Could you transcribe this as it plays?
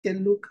take a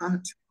look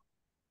at,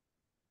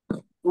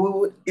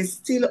 it's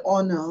still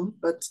honor,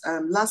 but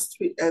last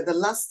week, the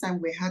last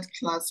time we had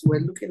class, we're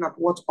looking at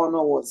what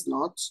honor was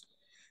not.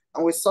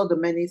 And we saw the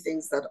many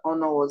things that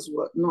honor was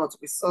not.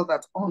 We saw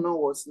that honor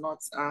was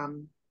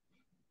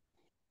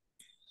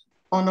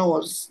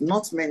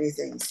not many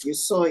things. You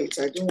saw it.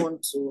 I don't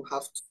want to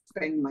have to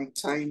spend my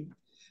time,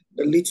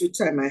 the little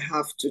time I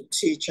have to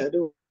teach. I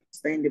don't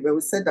spend it. But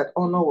we said that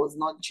honor was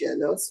not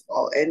jealous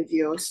or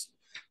envious.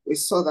 We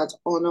saw that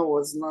honor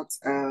was not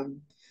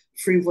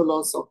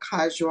frivolous or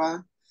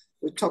casual.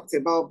 We talked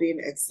about being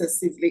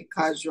excessively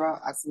casual.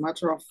 As a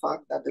matter of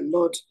fact, that the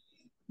Lord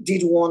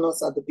did warn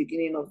us at the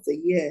beginning of the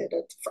year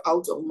that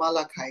out of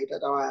Malachi,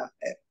 that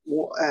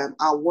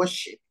our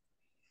worship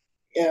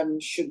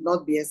should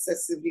not be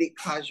excessively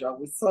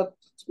casual.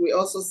 We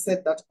also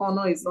said that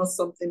honor is not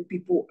something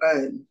people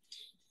earn.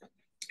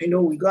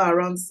 We go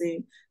around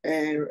saying,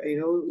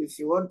 if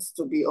you want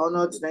to be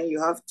honored, then you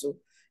have to.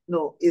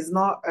 No, it's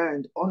not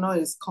earned. Honor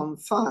is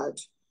conferred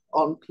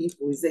on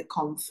people. It's a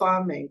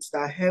conferment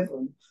that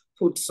heaven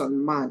puts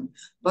on man.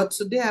 But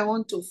today I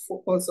want to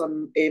focus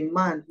on a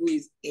man who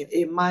is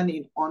a man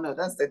in honor.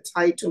 That's the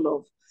title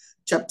of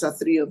chapter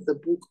 3 of the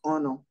book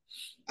Honor.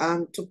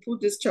 To put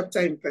this chapter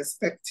in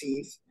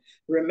perspective,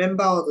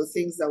 remember all the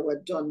things that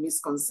were done,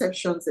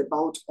 misconceptions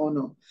about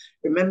honor.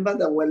 Remember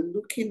that we're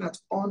looking at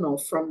honor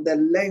from the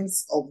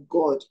lens of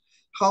God.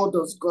 How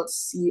does God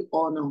see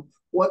honor?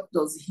 What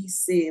does he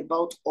say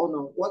about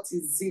honor? What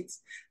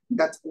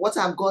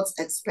are God's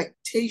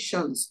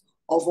expectations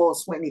of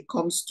us when it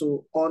comes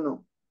to honor?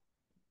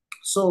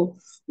 So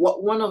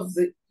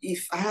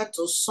if I had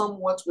to sum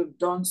what we've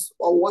done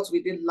or what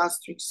we did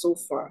last week so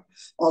far,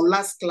 or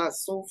last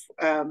class,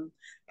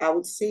 I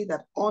would say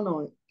that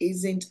honor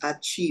isn't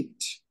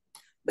achieved,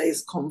 but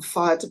is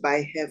conferred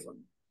by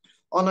heaven.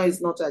 Honor is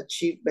not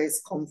achieved, but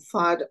is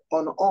conferred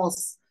on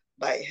us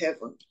by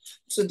heaven.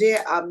 Today,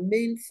 our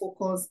main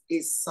focus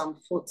is Psalm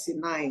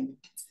 49.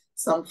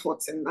 Psalm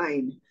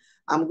 49.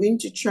 I'm going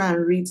to try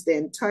and read the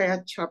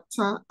entire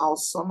chapter. I'll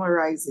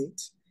summarize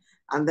it,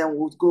 and then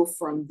we'll go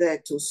from there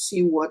to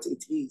see what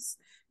it is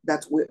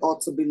that we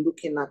ought to be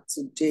looking at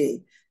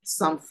today.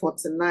 Psalm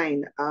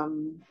 49,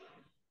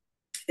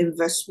 in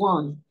verse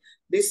 1,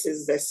 this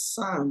is the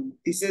psalm.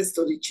 It says,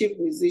 to the chief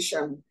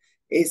musician,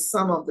 a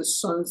psalm of the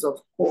sons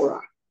of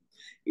Korah.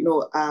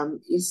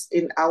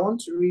 I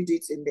want to read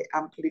it in the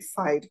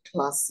Amplified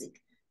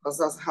Classic, because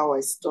that's how I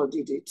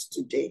studied it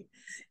today.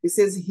 It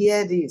says,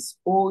 hear this,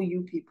 O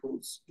you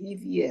peoples,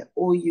 give ear,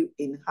 O you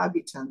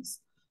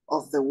inhabitants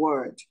of the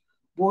world,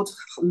 both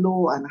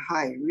low and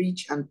high,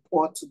 rich and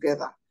poor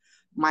together.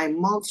 My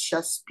mouth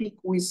shall speak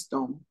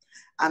wisdom,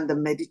 and the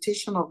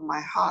meditation of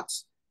my heart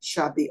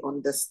shall be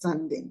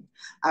understanding.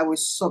 I will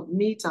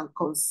submit and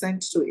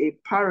consent to a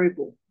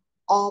parable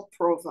or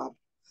proverb.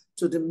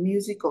 To the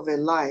music of a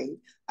lie,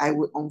 I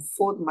will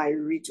unfold my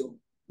riddle,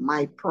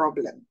 my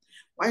problem.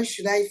 Why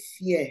should I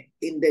fear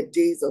in the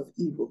days of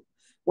evil,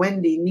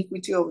 when the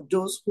iniquity of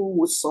those who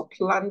would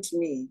supplant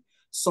me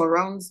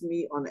surrounds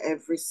me on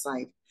every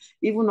side,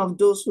 even of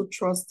those who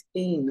trust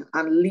in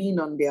and lean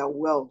on their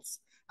wealth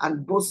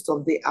and boast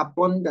of the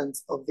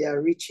abundance of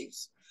their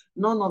riches?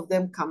 None of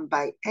them can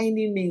by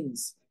any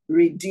means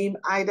redeem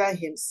either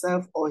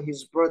himself or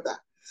his brother,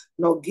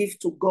 nor give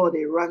to God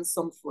a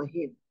ransom for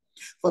him.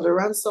 For the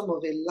ransom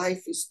of a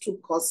life is too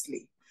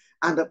costly,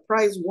 and the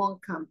price one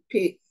can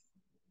pay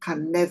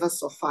can never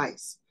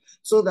suffice,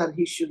 so that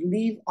he should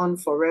live on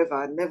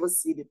forever and never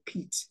see the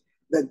pit,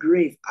 the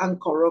grave,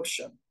 and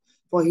corruption.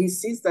 For he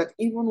sees that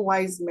even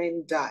wise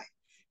men die,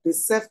 the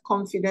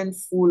self-confident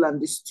fool and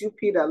the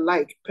stupid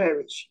alike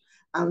perish,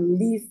 and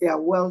leave their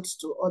wealth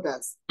to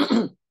others.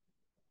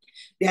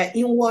 Their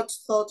inward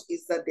thought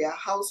is that their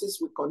houses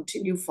will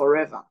continue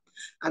forever,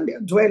 and their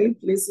dwelling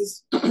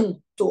places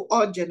to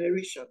all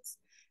generations.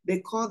 They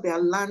call their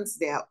lands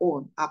their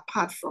own,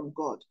 apart from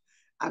God,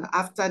 and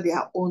after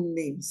their own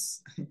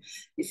names.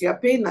 If you're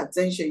paying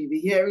attention, you'll be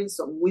hearing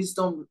some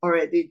wisdom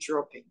already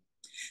dropping.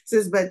 It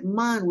says, but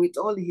man with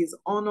all his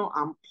honor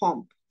and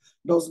pomp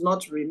does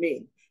not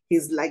remain.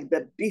 He's like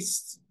the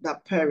beast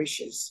that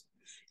perishes.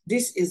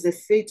 This is the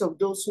fate of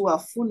those who are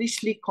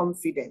foolishly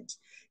confident.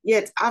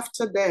 Yet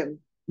after them,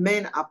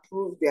 men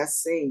approve their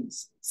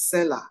sayings.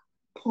 Selah,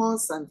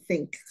 pause and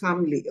think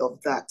calmly of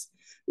that.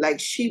 Like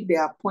sheep, they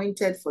are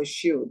appointed for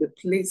Sheol, the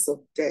place of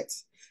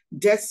death.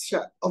 Death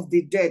shall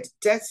be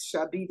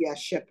their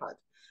shepherd,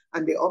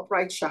 and the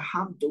upright shall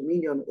have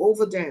dominion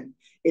over them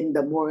in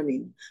the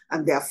morning,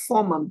 and their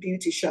form and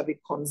beauty shall be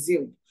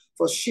consumed,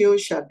 for Sheol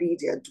shall be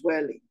their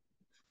dwelling.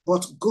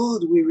 But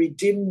God will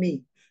redeem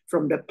me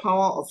from the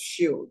power of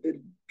Sheol, the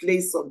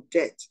place of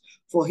death,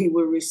 for he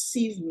will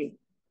receive me.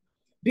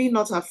 Be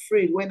not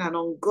afraid when an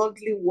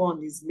ungodly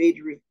one is made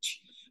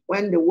rich,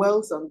 when the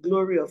wealth and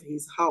glory of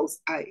his house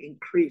are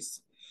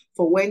increased.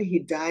 For when he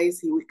dies,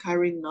 he will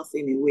carry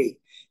nothing away.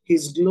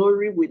 His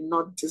glory will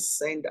not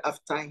descend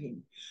after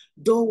him.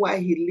 Though while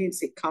he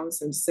lives, he counts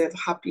himself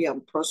happy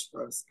and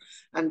prosperous,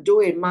 and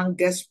though a man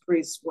gets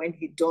praise when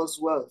he does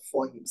well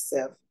for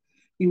himself,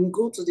 he will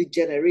go to the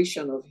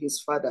generation of his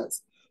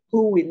fathers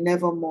who will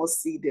never more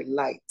see the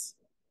light.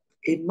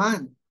 A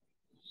man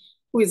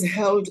who is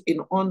held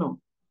in honor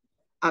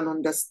and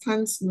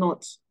understands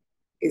not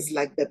is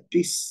like the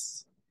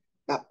beasts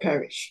that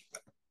perish.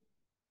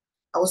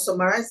 I will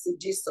summarize the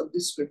gist of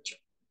this scripture.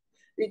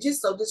 The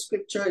gist of this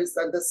scripture is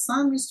that the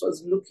psalmist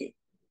was looking,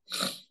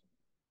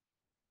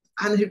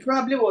 and he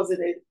probably was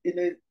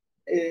in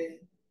a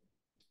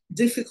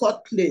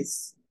difficult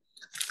place,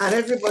 and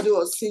everybody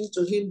was saying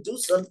to him, do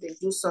something,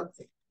 do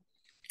something.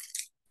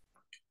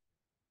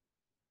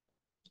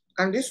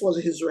 And this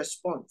was his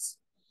response.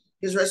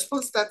 His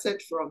response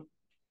started from,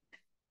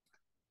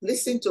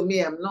 listen to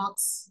me, I'm not,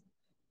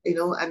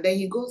 and then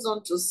he goes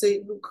on to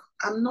say, look,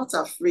 I'm not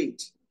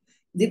afraid.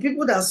 The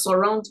people that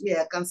surround me,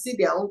 I can see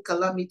their own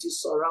calamity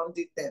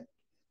surrounding them.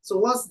 So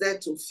what's there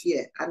to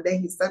fear? And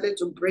then he started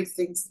to break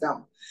things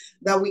down,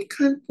 that we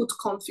can't put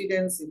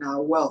confidence in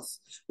our wealth.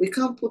 We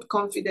can't put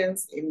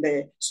confidence in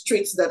the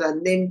streets that are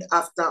named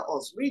after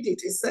us. Read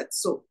it, he said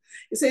so.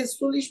 He says,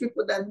 foolish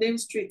people that name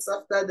streets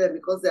after them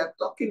because they are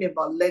talking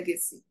about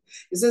legacy.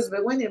 He says,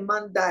 but when a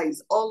man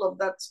dies, all of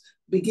that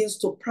begins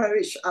to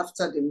perish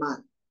after the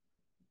man.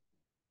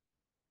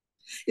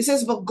 He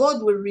says, but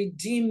God will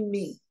redeem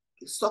me.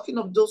 He's talking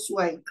of those who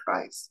are in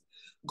Christ.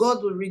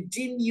 God will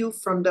redeem you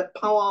from the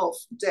power of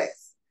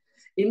death.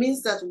 It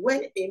means that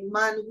when a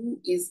man who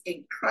is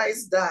in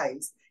Christ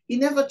dies, he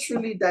never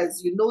truly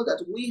dies. You know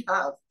that we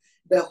have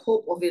the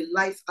hope of a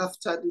life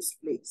after this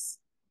place.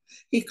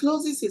 He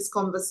closes his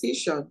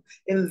conversation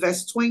in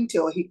verse 20,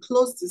 or he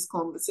closed his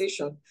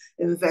conversation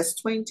in verse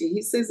 20.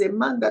 He says, a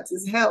man that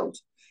is held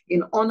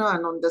in honor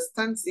and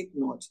understands it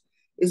not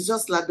is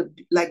just like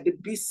the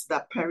beast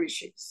that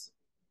perishes.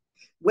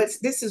 But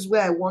this is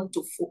where I want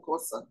to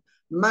focus on.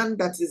 Man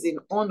that is in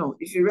honor.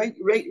 If you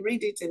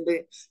read it in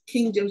the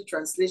King James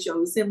translation,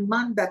 we say,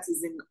 man that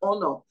is in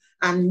honor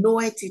and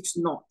knoweth it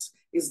not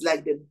is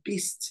like the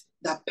beast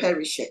that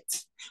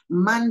perisheth.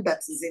 Man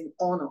that is in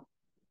honor.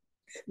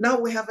 Now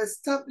we have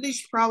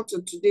established prior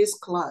to today's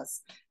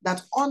class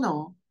that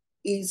honor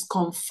is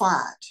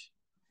conferred.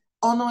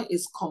 Honor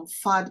is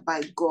conferred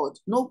by God.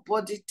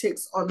 Nobody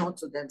takes honor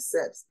to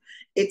themselves.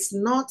 It's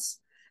not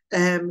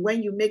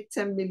when you make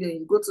 10 million,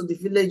 you go to the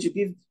village, you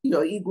give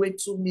your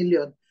Igwe 2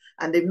 million,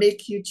 and they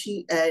make you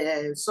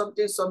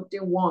something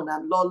 1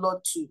 and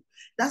Lolo 2.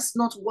 That's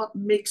not what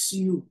makes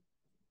you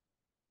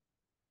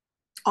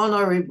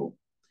honorable.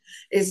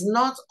 It's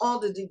not all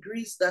the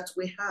degrees that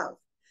we have.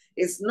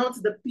 It's not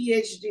the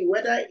PhD,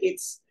 whether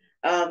it's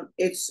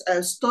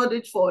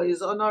studied for is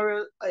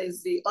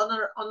the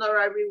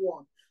honorary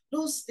one.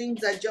 Those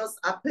things are just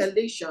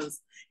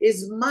appellations.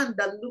 It's man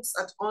that looks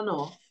at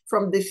honor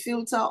from the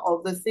filter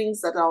of the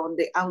things that are on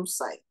the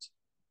outside.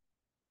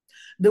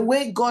 The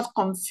way God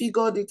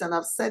configured it, and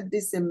I've said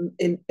this in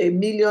a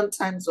million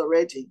times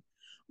already,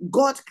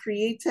 God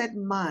created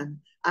man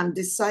and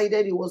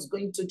decided he was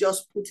going to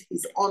just put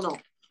his honor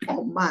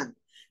on man.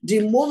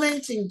 The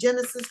moment in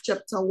Genesis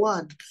chapter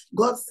 1,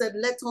 God said,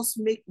 let us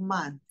make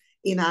man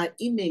in our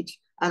image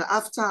and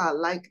after our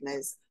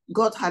likeness.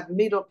 God had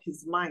made up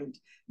his mind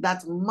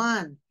that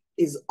man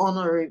is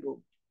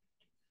honorable.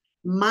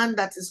 Man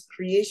that is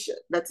creation,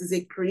 that is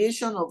a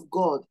creation of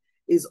God,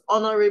 is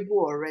honorable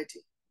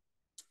already.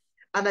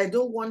 And I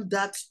don't want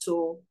that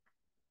to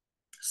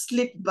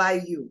slip by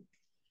you.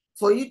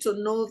 For you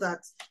to know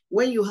that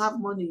when you have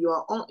money, you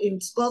are in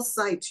God's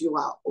sight, you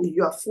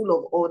are full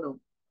of honor.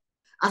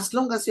 As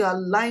long as you are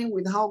aligning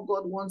with what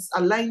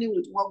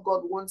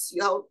God wants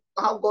you,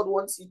 how God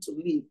wants you to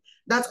live,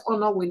 that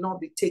honor will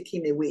not be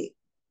taken away.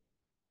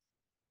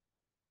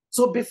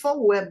 So before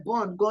we were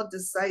born, God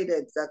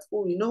decided that,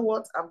 oh, you know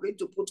what? I'm going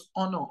to put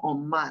honor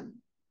on man.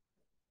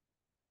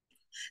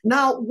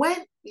 Now,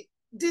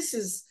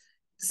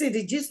 see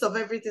the gist of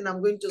everything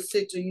I'm going to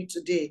say to you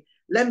today.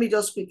 Let me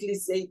just quickly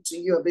say it to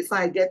you before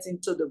I get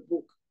into the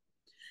book.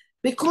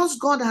 Because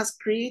God has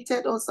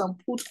created us and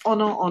put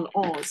honor on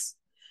us,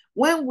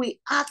 when we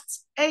act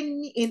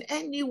in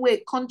any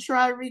way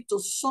contrary to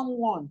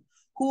someone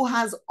who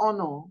has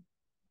honor,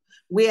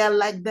 we are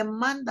like the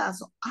man that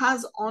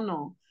has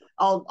honor,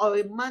 or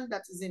a man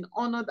that is in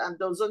honor and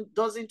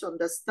doesn't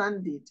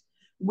understand it.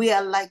 We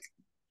are like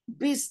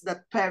beasts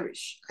that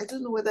perish. I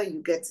don't know whether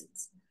you get it.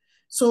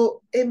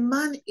 So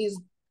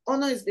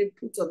honor is being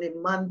put on a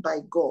man by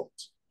God.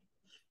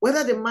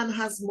 Whether the man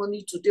has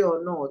money today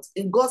or not,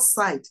 in God's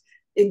sight,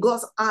 in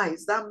God's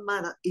eyes, that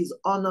man is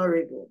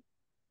honorable.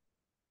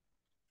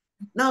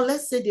 Now,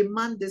 let's say the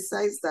man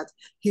decides that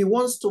he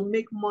wants to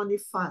make money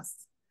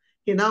fast.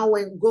 He now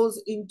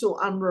goes into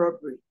armed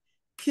robbery,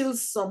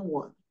 kills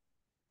someone,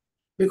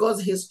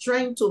 because he's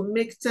trying to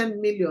make 10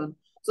 million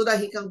so that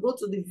he can go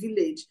to the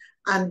village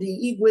and the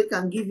Igwe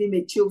can give him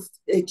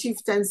a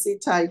chieftaincy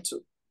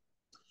title.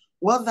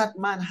 What that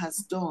man has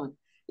done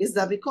is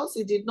that because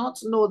he did not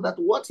know that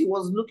what he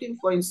was looking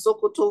for in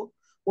Sokoto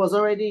was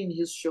already in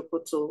his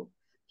Shokoto,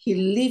 he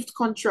lived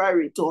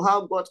contrary to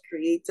how God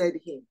created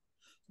him.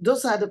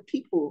 Those are the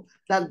people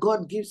that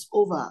God gives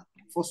over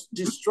for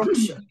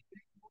destruction.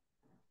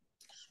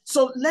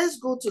 So let's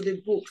go to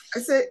the book. I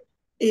said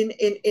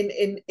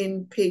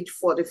in page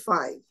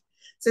 45, it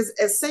says,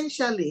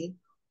 essentially,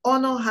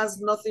 honor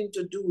has nothing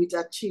to do with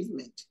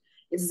achievement.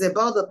 It is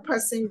about the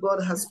person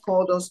God has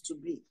called us to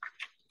be.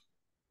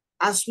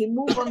 As we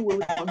move on, we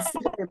will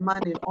consider a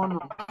man in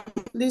honor.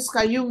 Please,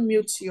 can you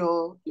mute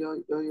your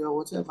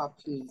whatever,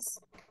 please?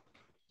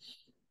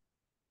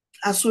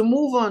 As we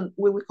move on,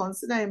 we will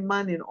consider a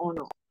man in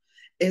honor.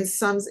 In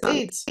Psalms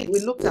 8, we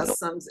looked at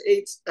Psalms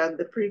 8 and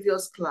the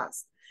previous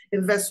class.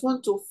 In verse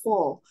 1 to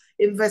 4,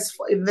 in verse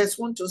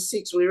 1 to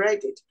 6, we read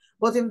it.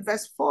 But in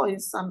verse 4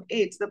 in Psalm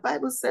 8, the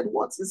Bible said,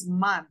 what is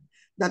man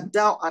that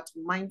thou art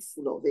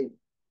mindful of him?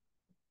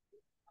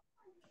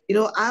 You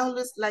know, I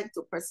always like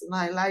to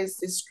personalize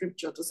this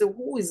scripture to say,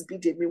 who is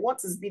Bidemi? What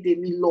is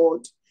Bidemi,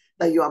 Lord,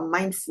 that you are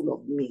mindful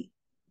of me?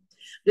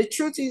 The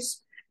truth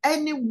is,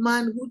 any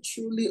man who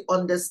truly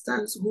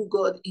understands who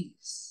God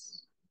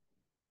is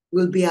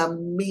will be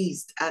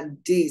amazed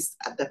and dazed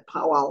at the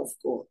power of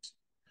God.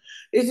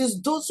 It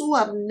is those who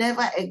have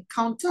never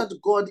encountered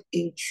God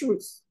in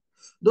truth,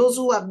 those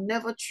who have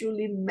never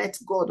truly met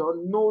God or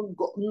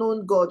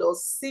known God or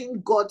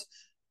seen God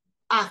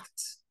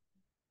act,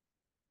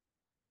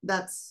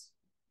 that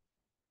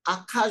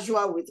are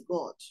casual with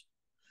God.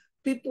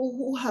 People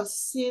who have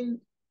seen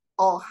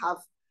or have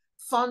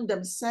found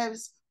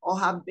themselves or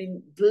have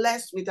been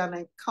blessed with an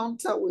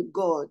encounter with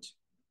God,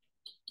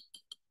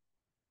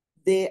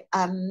 they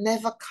are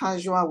never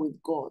casual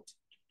with God.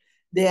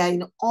 They are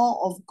in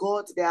awe of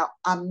God. They are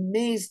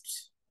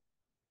amazed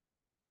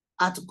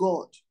at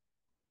God.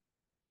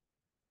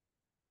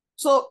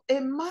 So a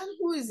man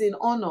who is in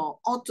honor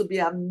ought to be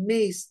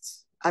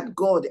amazed at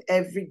God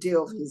every day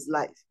of his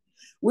life,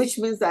 which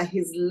means that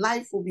his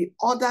life will be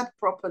ordered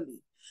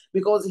properly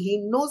because he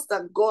knows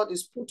that God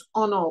has put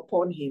honor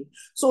upon him.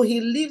 So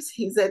he lives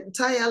his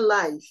entire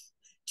life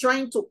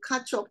trying to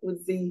catch up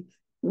with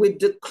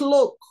the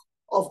cloak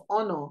of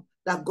honor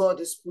that God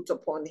has put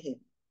upon him.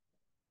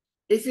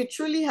 If you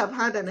truly have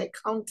had an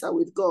encounter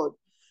with God,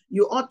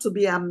 you ought to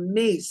be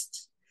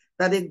amazed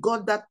that a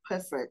God that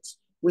perfect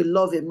will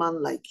love a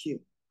man like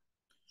you.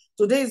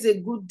 Today is a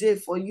good day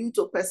for you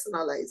to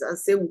personalize and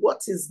say,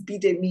 what is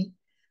Bidemi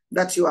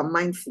that you are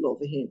mindful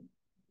of him?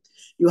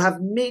 You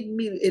have made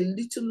me a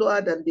little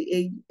lower than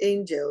the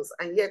angels,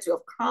 and yet you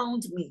have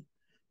crowned me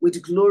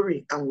with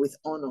glory and with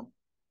honor.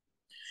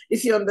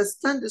 If you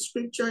understand the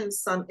scripture in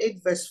Psalm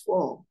 8 verse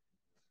 4,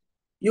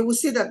 you will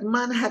see that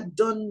man had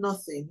done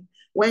nothing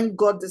when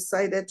God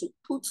decided to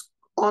put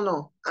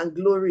honor and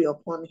glory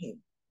upon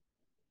him.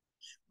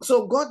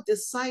 So God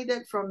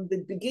decided from the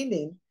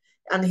beginning,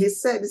 and he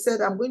said,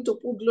 I'm going to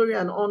put glory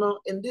and honor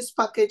in this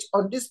package,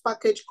 on this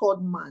package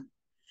called man.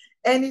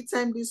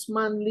 Anytime this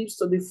man lives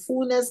to the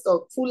fullest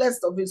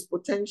of his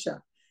potential,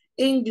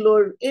 in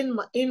glory,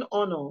 in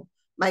honor,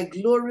 my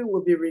glory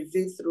will be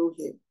revealed through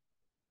him.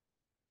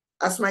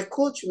 As my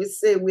coach would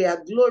say, we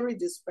are glory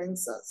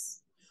dispensers.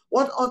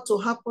 What ought to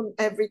happen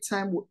every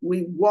time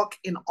we walk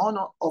in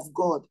honor of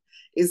God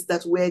is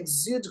that we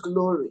exude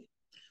glory.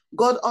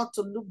 God ought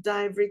to look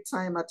down every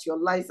time at your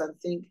life and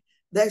think,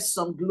 there's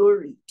some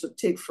glory to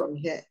take from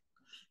here.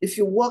 If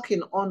you walk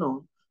in honor,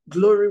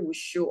 glory will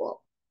show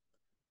up.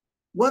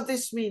 What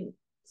this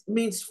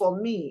means for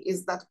me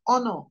is that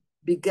honor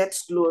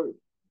begets glory.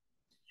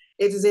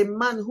 It is a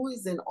man who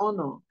is in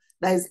honor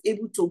that is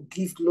able to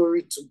give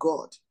glory to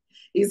God.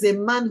 It is a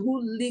man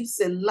who lives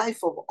a life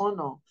of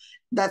honor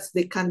that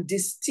they can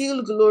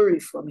distill glory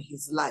from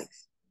his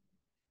life.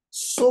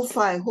 So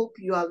far, I hope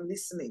you are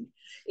listening.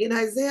 In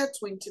Isaiah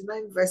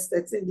 29 verse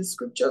 13, the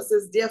scripture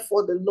says,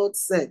 therefore the Lord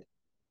said,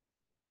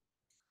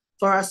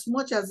 for as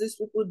much as these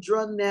people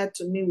draw near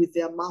to me with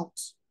their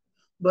mouths,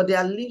 but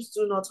their lips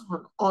do not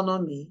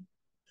honor me,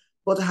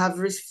 but have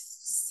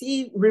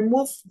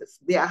removed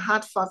their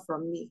heart far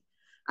from me,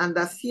 and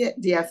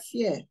their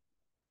fear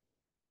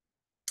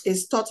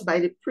is taught by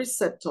the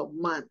precept of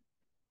man.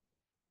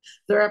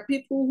 There are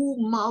people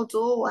who mouth,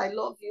 oh, I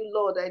love you,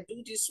 Lord. I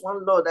do this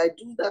one, Lord. I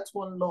do that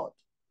one, Lord.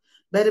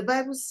 But the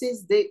Bible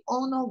says they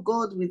honor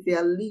God with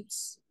their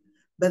lips,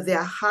 but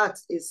their heart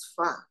is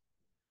far.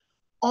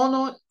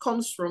 Honor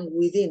comes from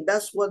within.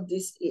 That's what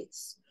this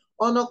is.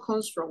 Honor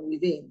comes from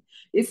within.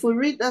 If we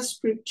read that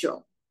scripture,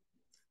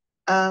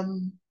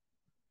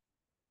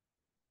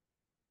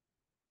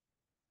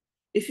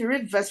 if you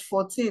read verse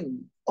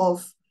 14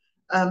 of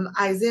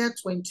Isaiah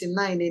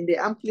 29 in the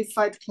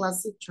Amplified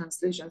Classic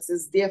Translation, it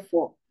says,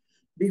 therefore,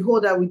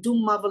 behold, I will do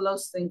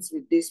marvelous things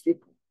with these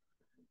people.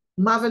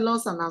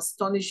 Marvelous and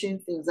astonishing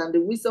things, and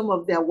the wisdom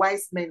of their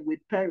wise men will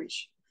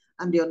perish,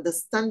 and the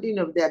understanding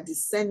of their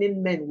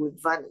discerning men will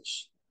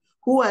vanish.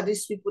 Who are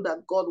these people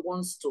that God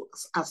wants to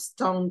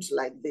astound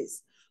like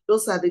this?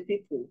 Those are the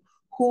people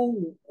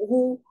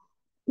who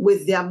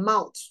with their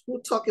mouth,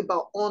 who talk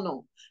about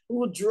honor,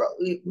 who draw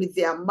with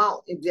their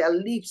mouth, in their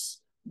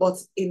lips, but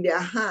in their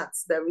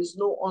hearts, there is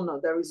no honor,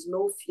 there is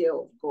no fear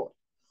of God.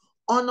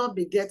 Honor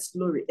begets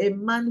glory. A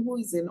man who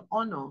is in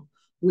honor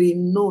will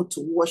know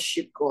to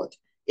worship God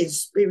in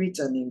spirit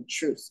and in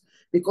truth.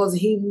 because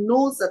he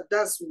knows that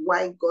that's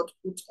why God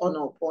put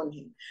honor upon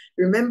him.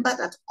 Remember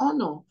that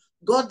honor,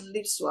 God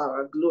lives for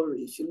our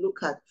glory. If you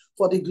look at,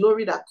 for the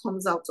glory that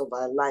comes out of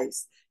our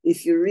lives,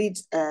 if you read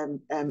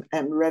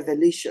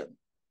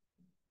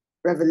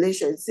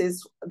Revelation, it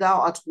says,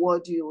 thou art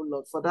worthy, O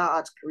Lord, for thou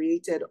art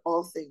created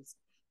all things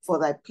for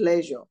thy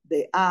pleasure.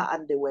 They are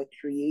and they were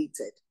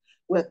created.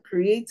 We're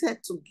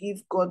created to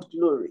give God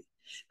glory.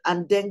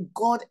 And then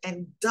God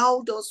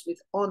endowed us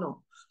with honor,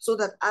 so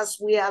that as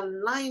we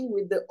align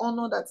with the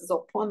honor that is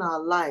upon our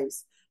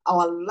lives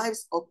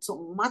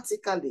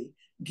automatically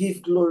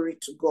give glory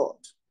to God.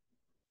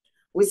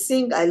 We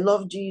sing, I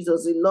love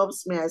Jesus, he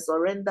loves me, I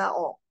surrender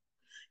all.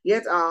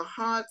 Yet our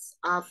hearts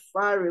are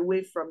far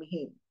away from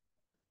him.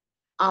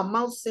 Our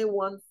mouths say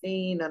one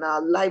thing and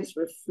our lives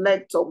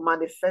reflect or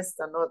manifest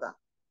another.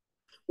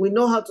 We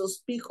know how to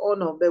speak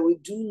honor, but we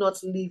do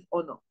not live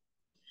honor.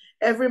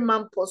 Everything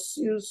man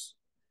pursues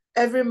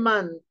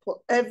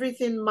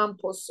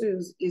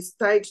is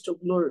tied to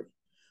glory.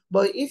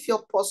 But if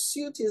your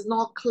pursuit is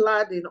not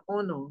clad in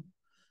honor,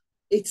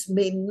 it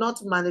may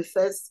not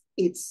manifest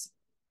it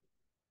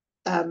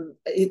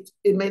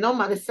may not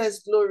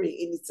manifest glory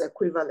in its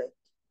equivalent.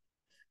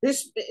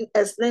 This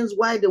explains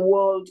why the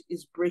world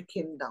is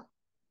breaking down,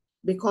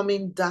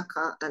 becoming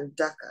darker and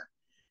darker.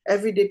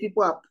 Every day,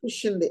 people are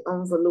pushing the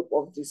envelope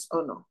of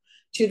dishonor.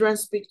 Children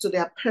speak to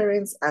their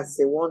parents as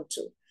they want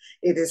to.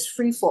 It is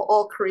free for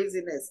all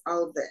craziness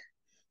out there.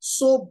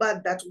 So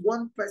bad that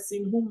one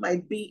person who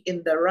might be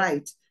in the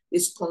right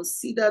is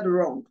considered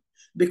wrong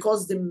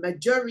because the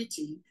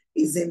majority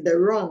is in the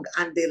wrong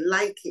and they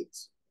like it.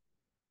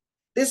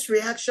 This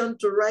reaction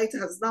to right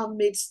has now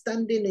made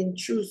standing in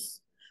truth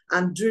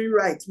and doing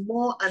right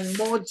more and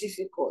more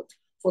difficult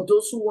for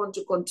those who want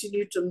to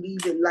continue to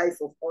live a life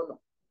of honor.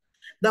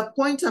 The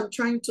point I'm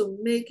trying to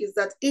make is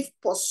that if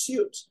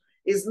pursuit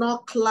is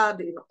not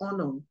clad in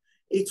honor,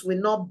 it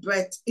will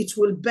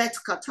bet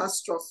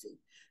catastrophe.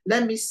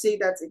 Let me say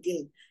that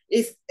again.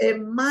 If a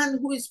man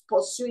who is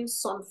pursuing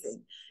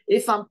something,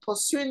 if I'm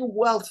pursuing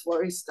wealth,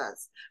 for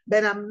instance,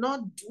 but I'm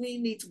not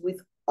doing it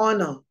with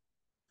honor,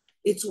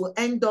 it will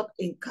end up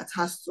in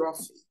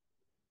catastrophe.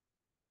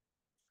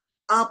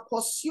 Our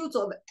pursuit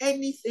of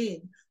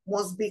anything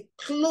must be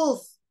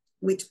clothed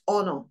with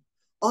honor.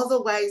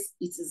 Otherwise,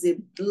 it is a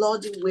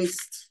bloody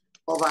waste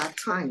of our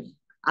time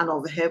and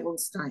of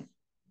heaven's time.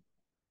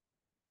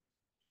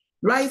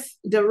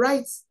 The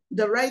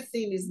right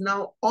thing is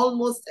now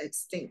almost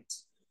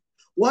extinct.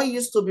 What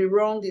used to be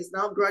wrong is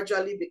now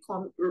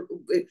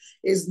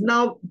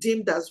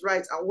deemed as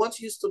right, and what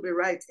used to be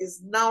right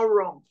is now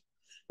wrong.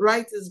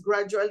 Right is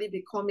gradually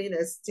becoming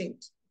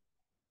extinct.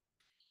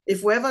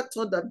 If we ever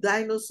thought that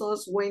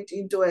dinosaurs went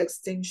into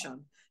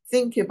extinction,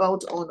 think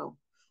about honor.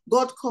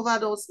 God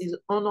covered us in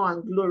honor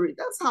and glory.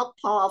 That's how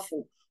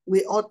powerful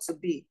we ought to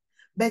be.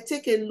 But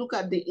take a look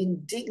at the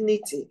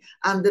indignity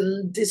and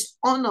the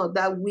dishonor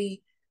that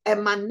we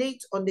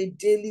emanate on a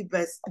daily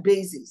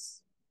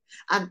basis.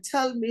 And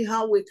tell me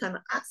how we can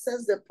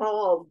access the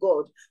power of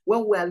God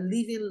when we are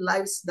living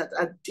lives that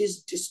are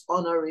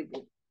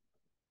dishonorable.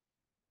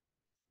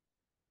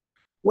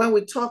 When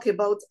we talk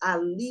about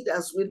our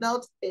leaders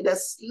without the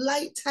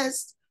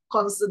slightest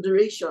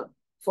consideration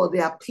for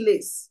their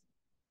place.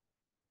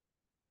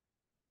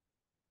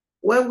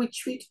 When we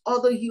treat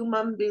other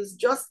human beings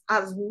just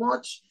as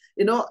much,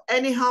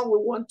 anyhow we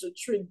want to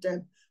treat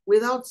them,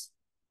 without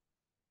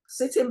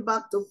sitting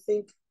back to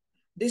think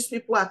these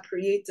people are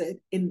created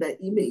in the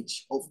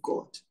image of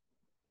God.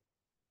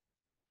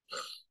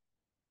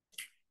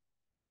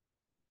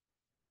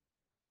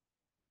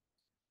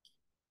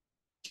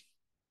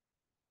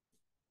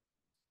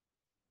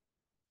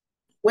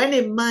 When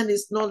a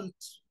man's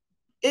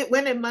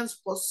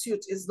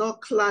pursuit is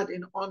not clad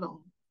in honor,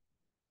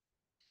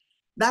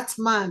 that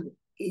man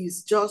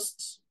is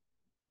just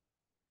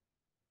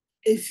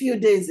a few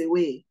days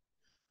away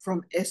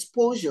from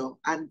exposure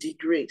and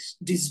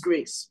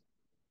disgrace.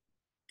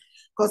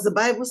 Because the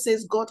Bible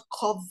says God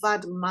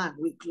covered man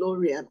with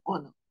glory and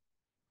honor.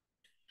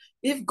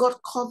 If God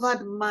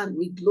covered man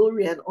with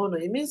glory and honor,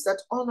 it means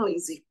that honor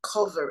is a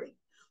covering.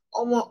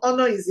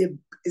 Honor is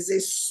a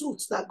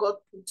suit that God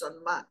put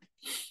on man.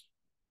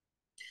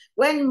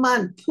 When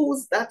man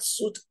pulls that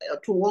suit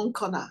to one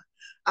corner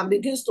and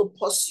begins to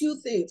pursue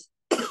things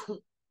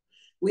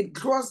with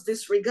gross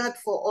disregard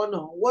for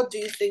honor, what do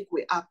you think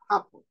will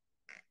happen?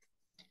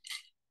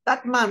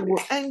 That man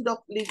will end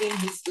up living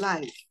his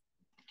life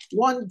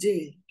one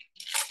day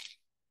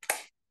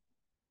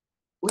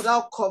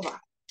without cover.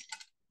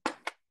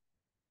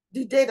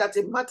 The day that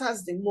it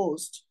matters the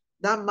most,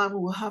 that man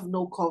will have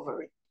no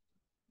covering.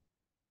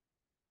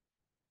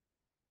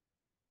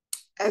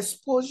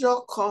 Exposure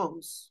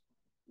comes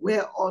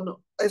where honor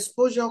is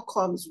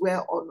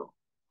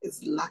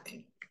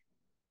lacking.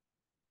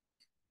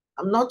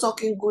 I'm not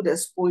talking good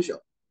exposure.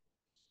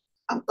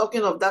 I'm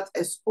talking of that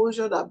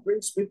exposure that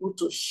brings people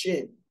to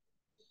shame.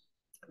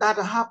 That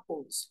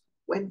happens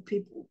when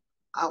people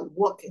are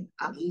walking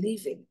and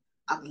living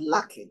and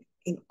lacking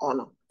in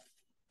honor.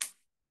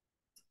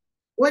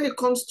 When it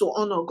comes to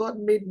honor, God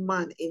made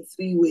man in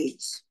 3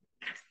 ways.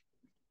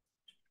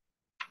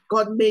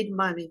 God made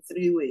man in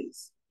 3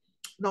 ways.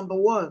 Number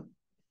one,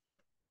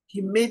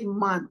 he made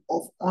man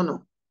of honor.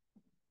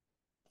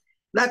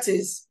 That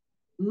is,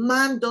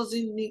 man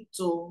doesn't need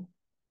to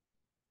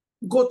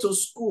go to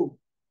school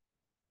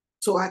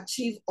to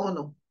achieve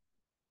honor.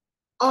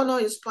 Honor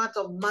is part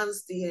of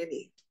man's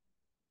DNA.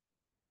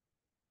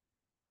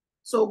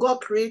 So God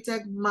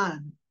created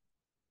man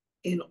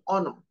in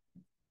honor.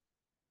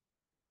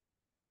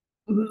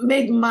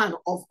 Made man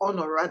of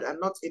honor, rather,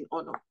 not in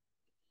honor.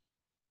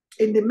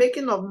 In the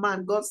making of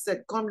man, God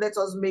said, come, let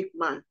us make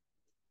man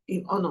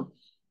in honor.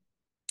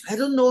 I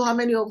don't know how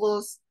many of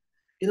us,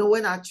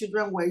 when our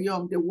children were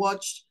young, they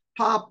watched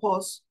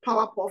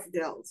Powerpuff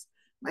Girls.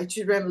 My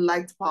children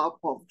liked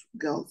Powerpuff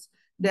Girls.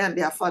 They and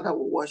their father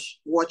will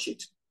watch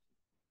it.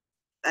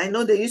 I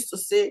know they used to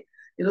say,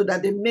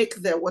 that they make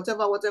their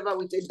whatever with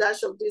a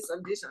dash of this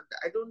and this and that.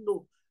 I don't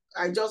know.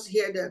 I just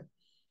hear them.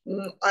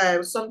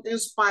 Something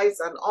spice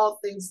and all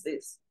things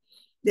this.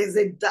 There's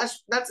a dash.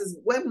 That is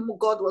when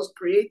God was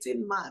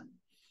creating man.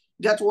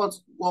 That's what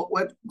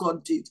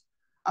God did.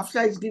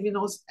 After he's giving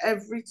us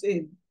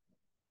everything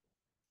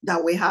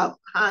that we have,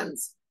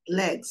 hands,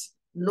 legs,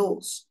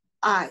 nose,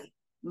 eye,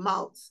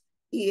 mouth,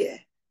 ear,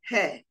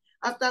 hair.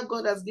 After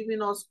God has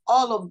given us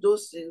all of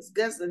those things,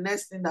 guess the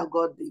next thing that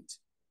God did?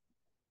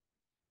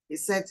 He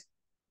said,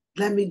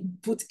 let me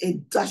put a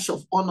dash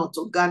of honor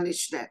to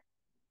garnish them.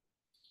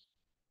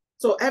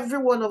 So every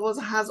one of us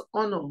has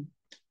honor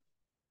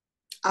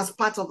as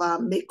part of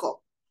our makeup.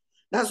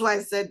 That's why I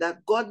said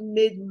that God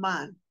made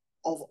man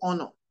of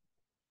honor.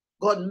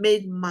 God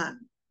made man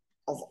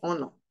of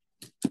honor.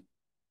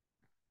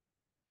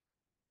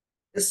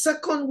 The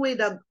second way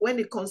that when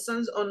it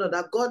concerns honor,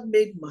 that God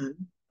made man,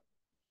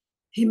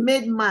 he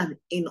made man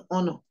in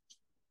honor.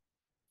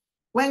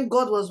 When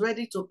God was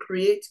ready to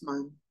create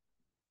man,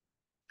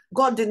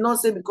 God did not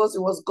say because he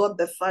was God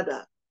the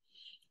Father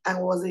and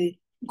he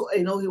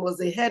was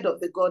the head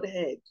of the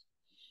Godhead.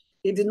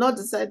 He did not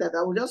decide that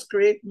I will just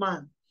create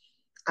man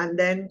and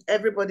then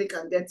everybody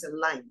can get in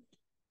line.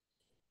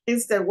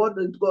 Instead, what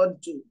did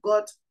God do?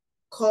 God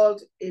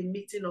called a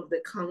meeting of the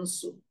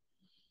council.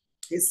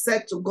 He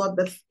said to God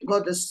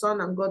the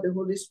Son and God the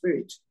Holy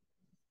Spirit,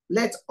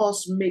 let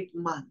us make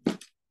man.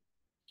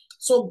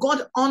 So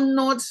God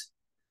honored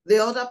the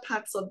other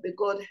parts of the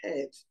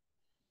Godhead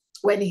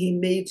when he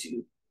made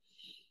you.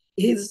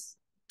 His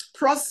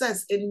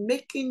process in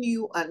making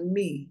you and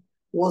me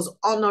was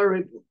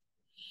honorable.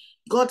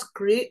 God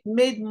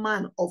made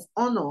man of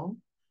honor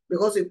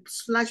because he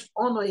splashed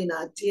honor in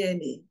our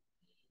DNA.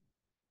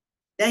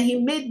 Then he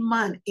made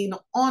man in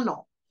honor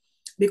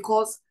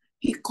because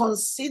he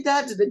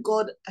considered the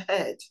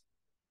Godhead.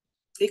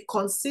 He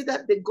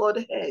considered the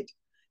Godhead.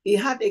 He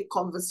had a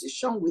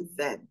conversation with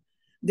them.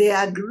 They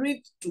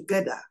agreed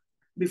together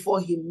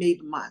before he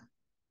made man.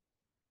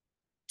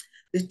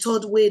 The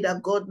third way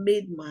that God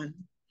made man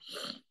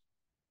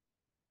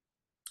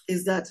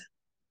is that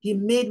he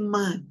made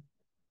man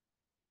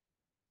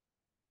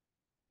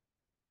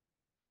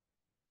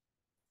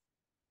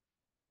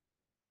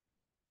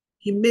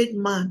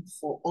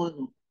for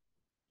honor.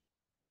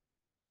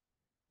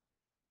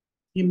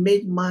 He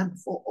made man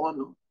for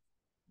honor.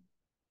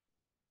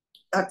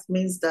 That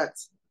means that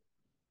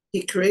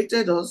he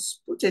created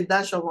us, put a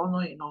dash of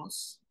honor in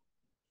us.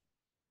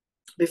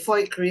 Before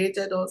he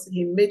created us,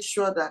 he made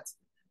sure that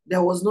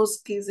there was no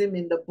schism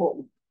in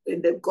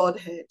the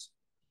Godhead.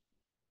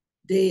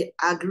 They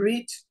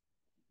agreed,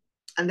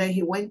 and then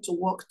he went to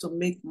work to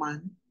make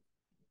man.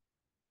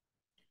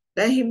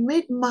 Then he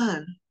made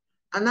man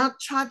and now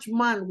charged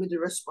man with the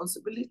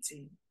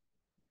responsibility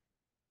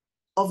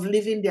of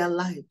living their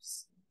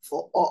lives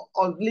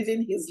of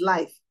living his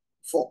life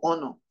for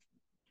honor.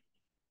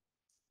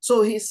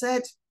 So he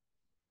said,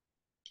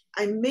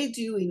 I made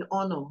you in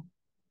honor.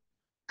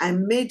 I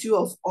made you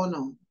of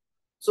honor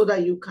so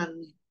that you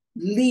can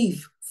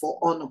live for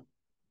honor.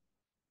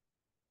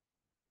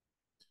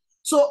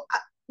 So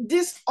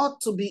this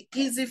ought to be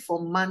easy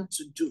for man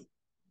to do.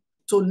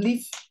 To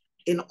live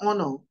in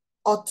honor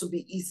ought to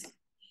be easy.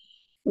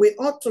 We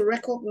ought to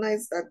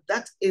recognize that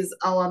that is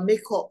our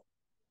makeup.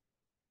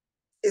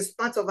 It's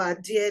part of our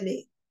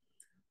DNA.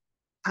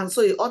 And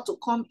so it ought to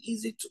come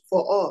easy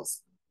for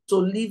us to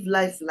live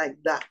life like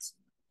that.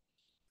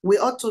 We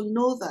ought to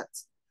know that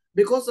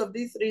because of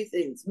these 3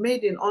 things,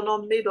 made in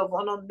honor, made of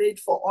honor, made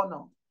for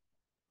honor,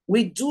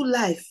 we do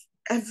life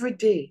every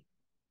day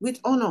with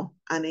honor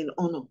and in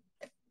honor.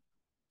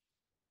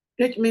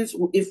 Which means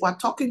if we're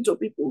talking to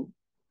people,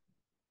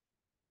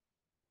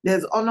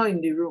 there's honor in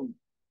the room.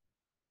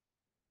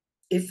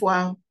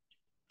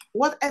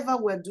 Whatever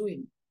we're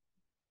doing,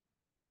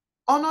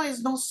 honor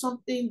is not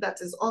something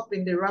that is up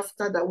in the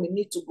rafter that we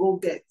need to go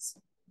get.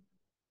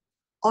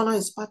 Honor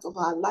is part of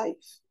our life.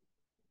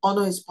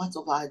 Honor is part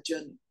of our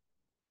journey.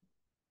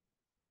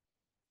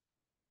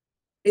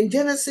 In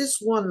Genesis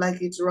 1,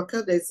 like it's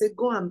recorded, they say,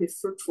 go and be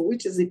fruitful,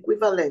 which is the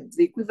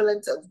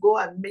equivalent of go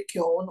and make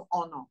your own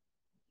honor.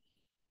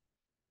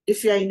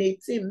 If you're in a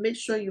team, make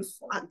sure you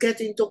get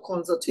into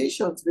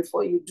consultations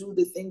before you do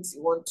the things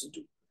you want to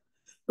do.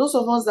 Those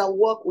of us that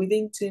work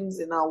within teams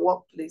in our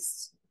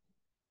workplace,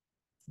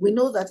 we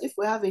know that if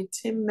we have a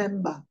team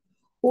member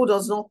who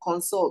does not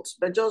consult,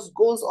 but just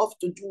goes off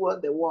to do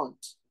what they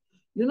want,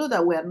 you know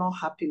that we are not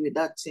happy with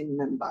that team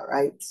member,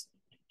 right?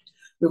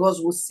 Because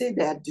we'll say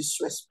they are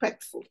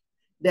disrespectful,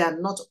 they are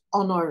not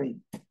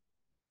honoring.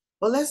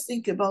 But let's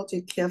think about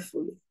it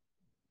carefully.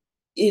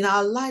 In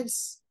our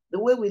lives, the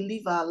way we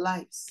live our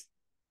lives,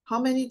 how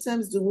many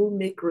times do we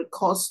make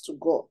recourse to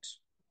God?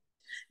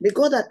 The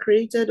God that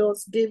created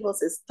us gave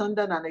us a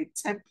standard and a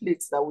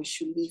template that we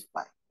should live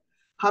by.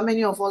 How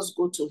many of us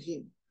go to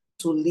him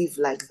to live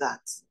like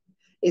that?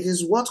 It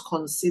is worth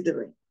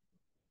considering.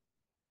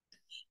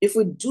 If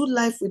we do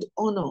life with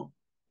honor,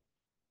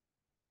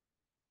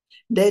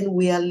 then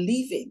we are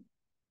living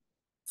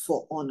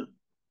for honor.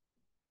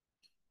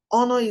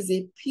 Honor is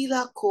a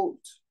pillar code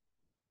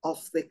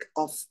of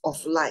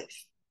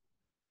life.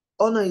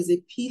 Honor is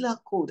a pillar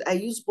code. I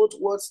use both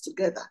words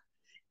together.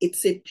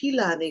 It's a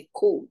pillar and a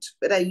code,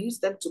 but I use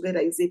them together.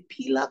 It's a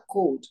pillar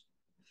code.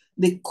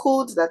 The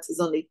code that is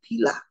on the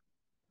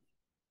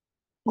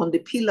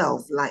pillar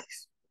of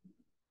life.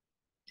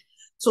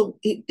 So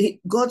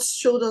God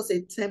showed us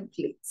a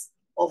template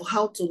of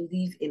how to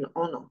live in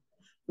honor,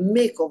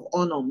 make of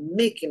honor,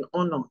 make in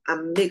honor,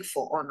 and make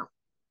for honor.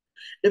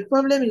 The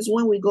problem is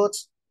when we got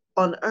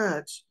on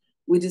earth,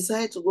 we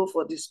decided to go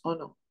for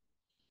dishonor.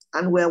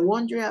 And we're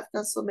wondering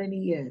after so many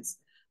years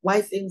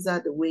why things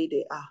are the way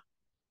they are.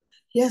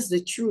 Here's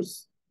the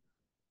truth.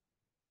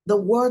 The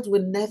world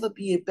will never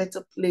be a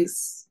better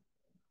place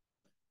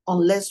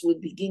unless we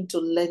begin to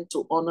learn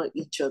to honor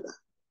each other.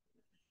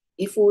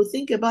 If we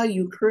think about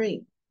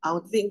Ukraine, I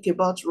would think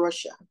about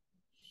Russia.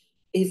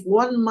 If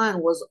one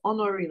man was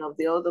honoring of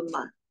the other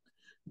man,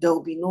 there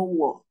will be no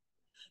war.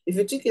 If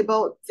you think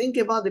about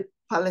the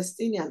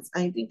Palestinians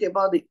and you think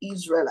about the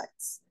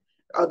Israelites,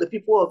 or the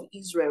people of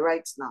Israel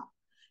right now,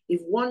 if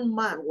one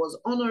man was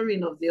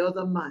honoring of the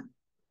other man,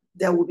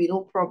 there will be no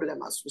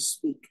problem as we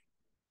speak.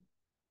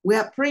 We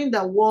are praying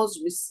that wars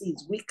will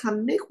cease. We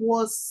can make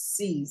wars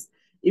cease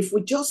if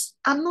we just,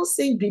 I'm not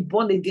saying be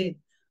born again,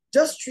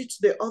 just treat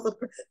the other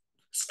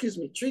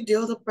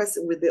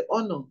person with the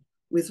honor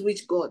with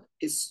which God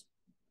is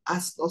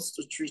asked us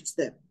to treat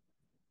them.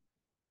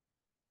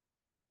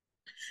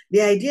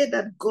 The idea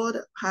that God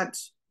had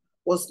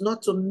was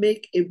not to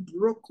make a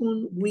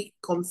broken, weak,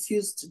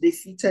 confused,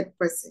 defeated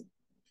person.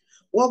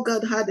 What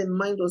God had in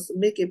mind was to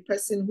make a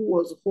person who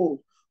was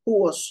whole,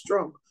 who was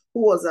strong,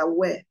 who was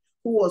aware,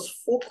 who was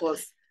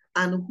focused,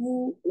 and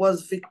who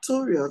was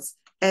victorious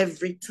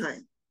every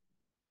time.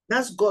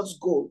 That's God's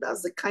goal.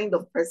 That's the kind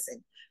of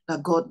person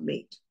that God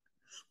made.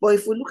 But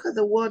if we look at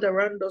the world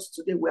around us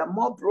today, we are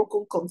more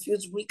broken,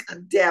 confused, weak,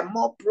 and they are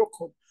more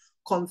broken,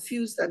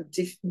 confused, and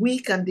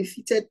weak and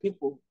defeated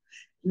people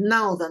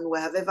now than we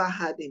have ever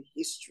had in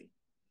history.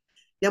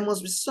 There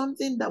must be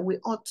something that we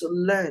ought to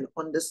learn,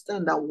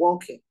 understand, and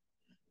walk in.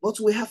 But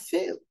we have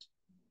failed.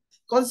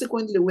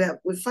 Consequently,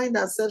 we find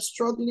ourselves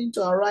struggling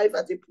to arrive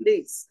at a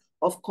place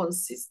of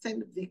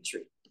consistent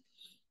victory.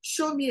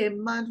 Show me a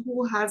man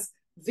who has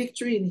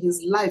victory in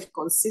his life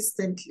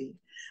consistently,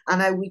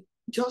 and I will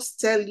just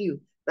tell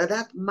you that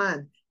that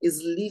man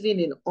is living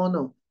in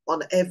honor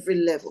on every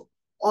level.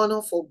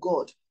 Honor for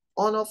God,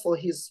 honor for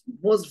his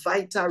most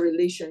vital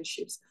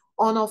relationships,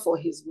 honor for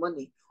his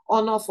money,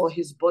 honor for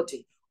his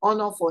body,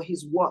 honor for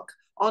his work,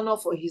 honor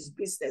for his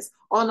business,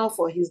 honor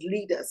for his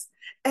leaders.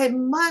 A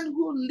man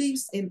who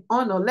lives in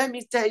honor, let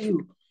me tell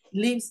you,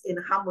 lives in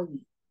harmony.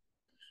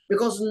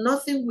 Because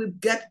nothing will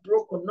get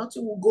broken,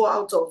 nothing will go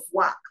out of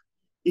whack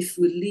if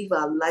we live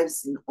our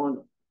lives in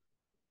honor.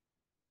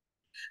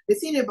 The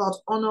thing about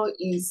honor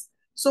is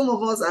some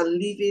of us are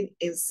living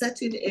in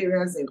certain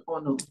areas in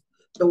honor,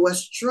 but we're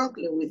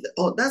struggling with it.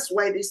 Oh, that's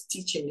why this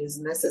teaching is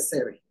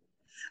necessary.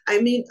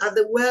 I mean, at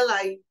the well,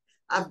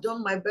 I've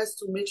done my best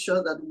to make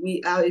sure that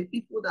we are a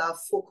people that are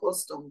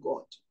focused on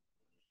God.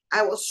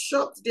 I was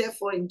shocked,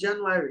 therefore, in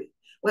January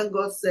when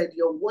God said,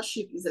 your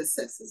worship is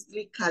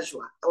excessively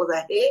casual. I was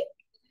like, hey?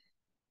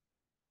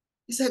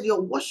 He said, your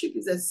worship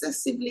is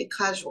excessively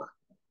casual.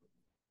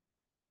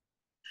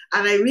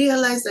 And I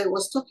realized I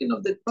was talking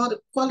about the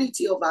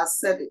quality of our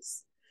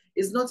service.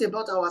 It's not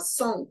about our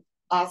songs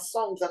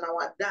and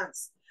our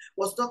dance. I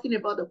was talking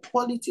about the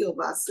quality of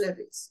our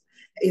service,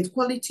 the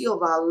quality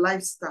of our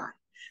lifestyle,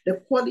 the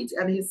quality.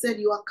 And he said,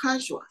 you are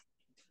casual.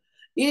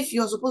 If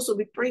you're supposed to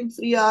be praying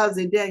 3 hours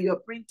a day and you're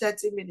praying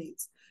 30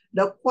 minutes,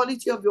 the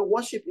quality of your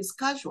worship is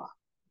casual.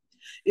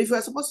 If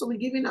you're supposed to be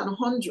giving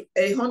 $100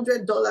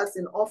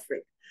 in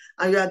offering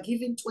and you are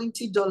giving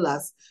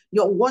 $20,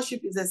 your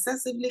worship is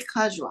excessively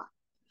casual.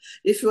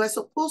 If you are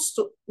supposed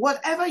to,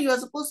 whatever you are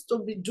supposed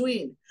to be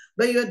doing,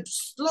 but you're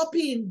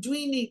sloppy in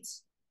doing it,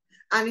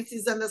 and it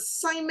is an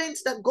assignment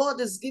that God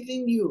is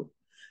giving you,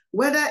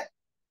 whether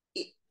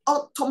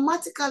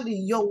automatically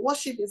your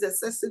worship is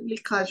excessively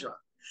casual.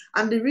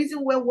 And the reason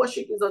why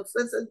worship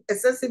is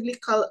excessively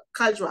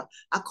casual,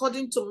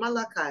 according to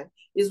Malachi,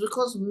 is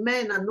because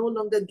men are no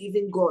longer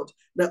giving God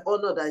the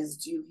honor that is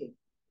due him.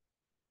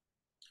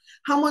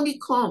 Harmony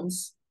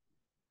comes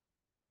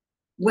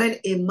when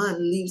a man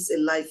lives a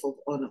life of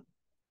honor.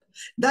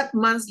 That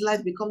man's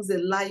life becomes a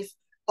life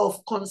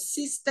of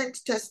consistent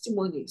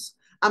testimonies.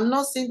 I'm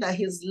not saying that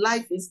his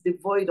life is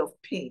devoid of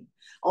pain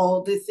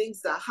or the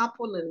things that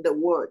happen in the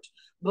world,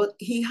 but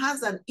he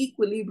has an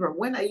equilibrium.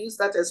 When I use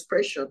that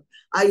expression,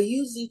 I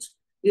use it,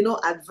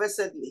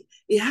 adversedly.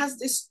 He has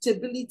this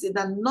stability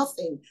that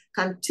nothing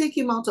can take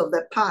him out of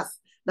the path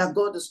that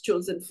God has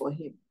chosen for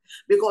him.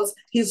 Because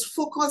his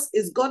focus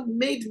is God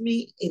made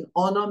me in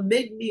honor,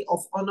 made me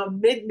of honor,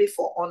 made me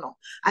for honor.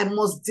 I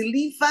must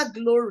deliver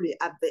glory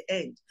at the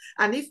end.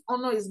 And if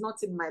honor is not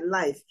in my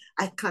life,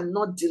 I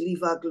cannot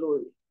deliver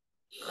glory.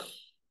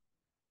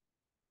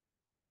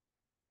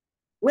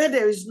 Where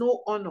there is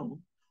no honor,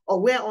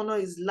 or where honor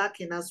is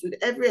lacking, as with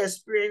every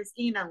experience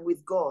in and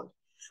with God,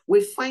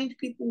 we find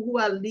people who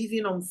are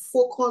living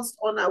unfocused,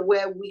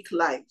 unaware, weak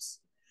lives.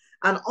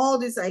 And all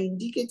these are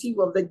indicative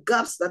of the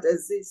gaps that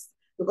exist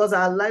because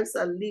our lives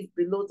are lived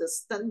below the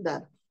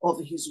standard of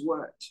his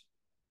word.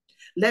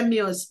 Let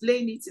me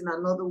explain it in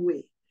another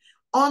way.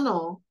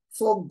 Honor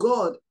for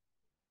God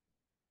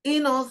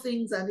in all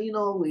things and in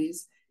all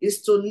ways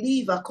is to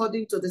live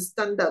according to the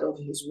standard of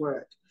his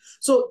word.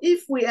 So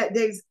if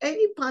there is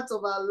any part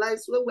of our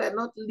lives where we are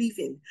not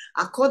living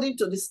according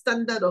to the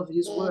standard of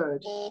his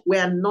word, we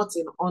are not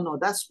in honor.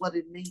 That's what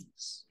it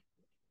means.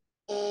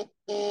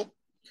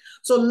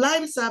 So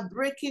lives are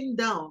breaking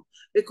down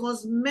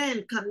because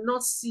men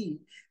cannot see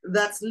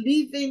that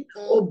living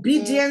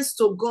obedience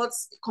to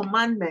God's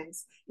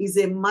commandments is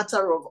a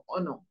matter of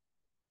honor.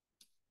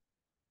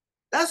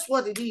 That's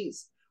what it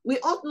is. We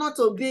ought not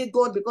obey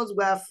God because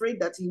we're afraid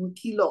that he will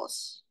kill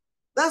us.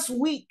 That's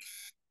weak.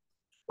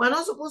 We're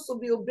not supposed to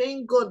be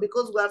obeying God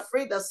because we're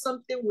afraid that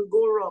something will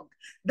go wrong.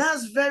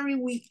 That's very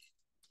weak.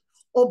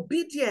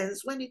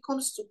 Obedience, when it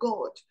comes to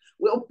God,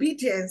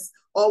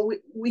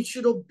 we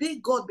should obey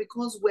God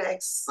because we're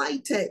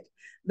excited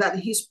that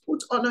he's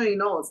put honor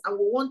in us and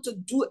we want to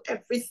do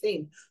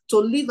everything to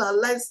live our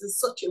lives in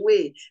such a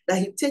way that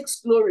he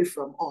takes glory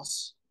from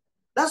us.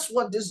 That's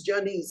what this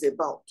journey is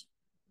about.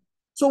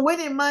 So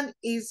when a man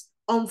is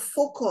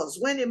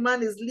unfocused, when a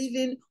man is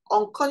living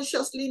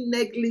unconsciously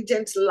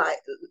negligent life,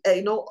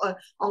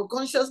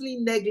 unconsciously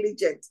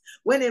negligent,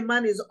 when a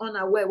man is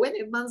unaware, when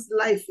a man's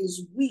life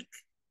is weak,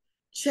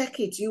 check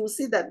it. You will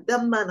see that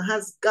that man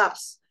has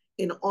gaps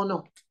in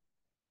honor.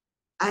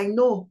 I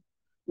know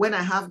when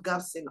I have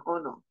gaps in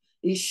honor,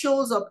 it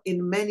shows up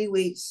in many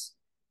ways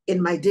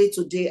in my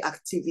day-to-day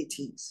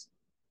activities.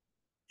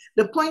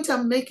 The point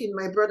I'm making,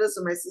 my brothers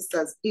and my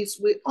sisters, is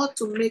we ought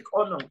to make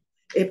honor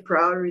a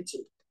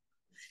priority.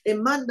 A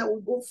man that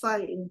will go far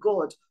in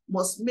God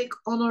must make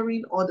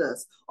honoring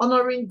others,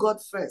 honoring God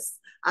first,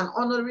 and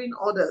honoring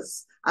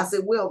others as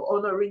a way of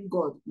honoring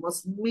God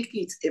must make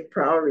it a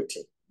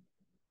priority.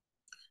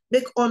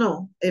 Make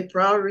honor a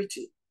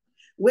priority.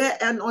 Where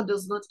honor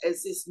does not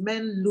exist,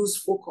 men lose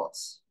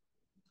focus.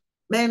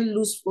 Men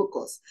lose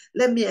focus.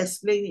 Let me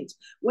explain it.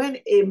 When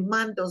a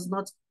man does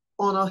not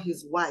honor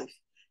his wife,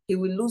 he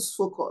will lose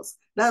focus.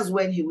 That's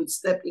when he would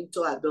step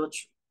into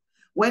adultery.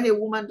 When a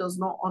woman does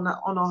not honor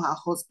her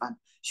husband,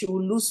 she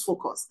will lose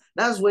focus.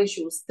 That's when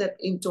she will step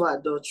into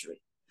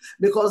adultery.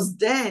 Because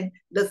then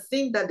the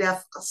thing that their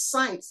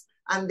sight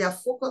and their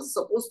focus is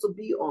supposed to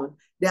be on,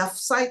 their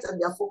sight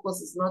and their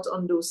focus is not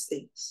on those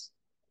things.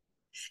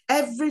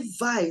 Every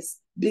vice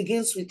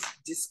begins with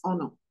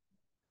dishonor.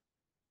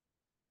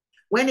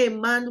 When a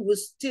man will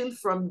steal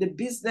from the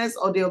business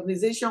or the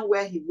organization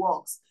where he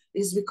works,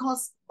 it's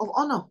because of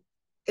honor,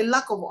 a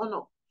lack of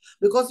honor.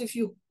 Because if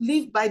you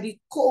live by the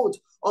code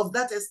of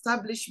that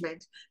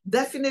establishment,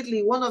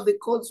 definitely one of the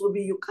codes will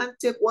be you can't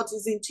take what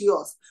isn't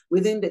yours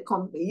within the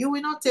company. You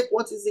will not take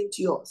what isn't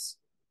yours.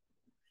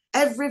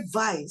 Every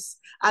vice,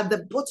 at the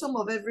bottom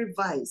of every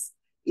vice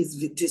is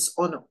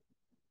dishonor.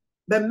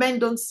 But men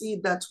don't see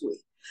it that way.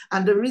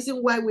 And the reason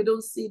why we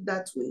don't see it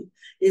that way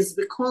is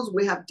because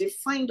we have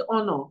defined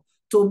honor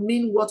to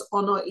mean what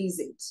honor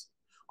isn't.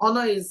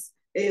 Honor is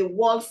a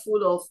world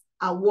full of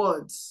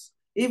awards,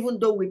 even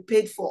though we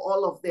paid for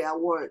all of the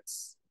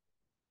awards.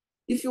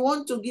 If you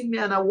want to give me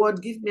an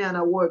award, give me an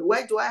award.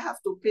 Why do I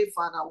have to pay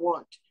for an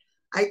award?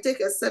 I take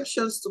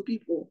exceptions to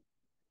people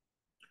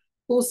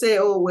who say,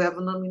 oh, we have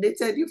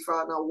nominated you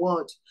for an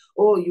award.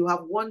 Oh, you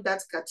have won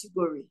that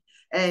category.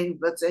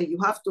 But you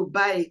have to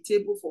buy a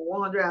table for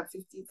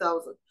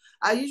 150,000.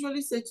 I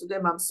usually say to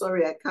them, I'm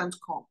sorry, I can't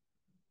come.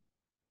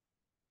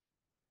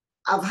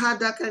 I've had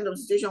that kind of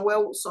situation where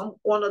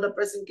one other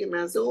person came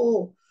and said,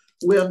 oh,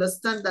 we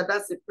understand that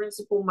that's a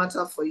principal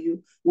matter for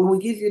you. We will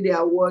give you the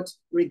award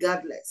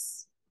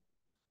regardless.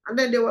 And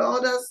then there were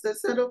others that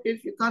said, okay,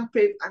 if you can't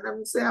pay, and I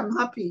would say, I'm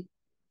happy.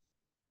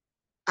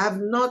 I've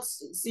not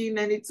seen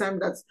anybody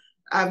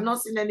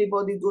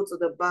go to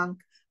the bank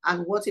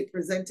and what he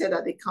presented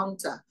at the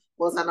counter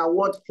was an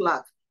award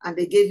plaque and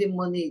they gave him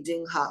money he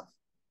didn't have.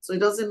 So it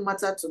doesn't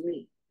matter to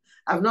me.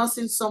 I've not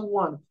seen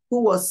someone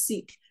who was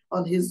sick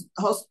on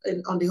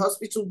the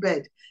hospital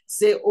bed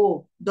say,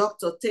 oh,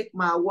 doctor, take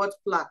my award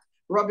plaque,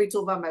 rub it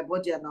over my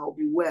body and I'll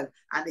be well.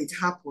 And it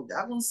happened.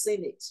 I haven't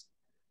seen it.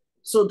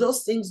 So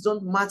those things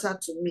don't matter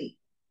to me.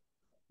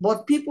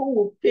 But people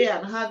will pay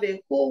and have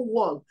a whole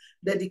wall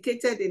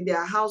dedicated in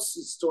their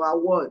houses to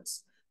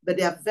awards, but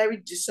they are very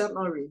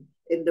dishonoring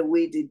in the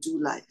way they do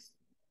life.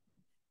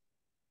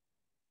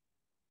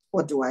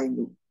 What do I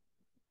know?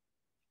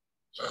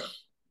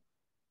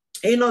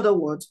 In other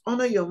words,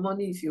 honor your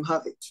money if you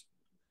have it.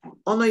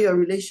 Honor your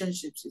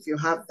relationships if you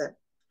have them.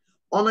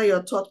 Honor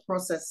your thought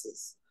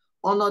processes.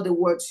 Honor the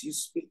words you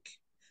speak.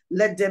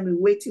 Let them be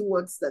weighty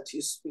words that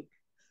you speak.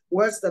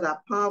 Words that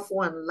are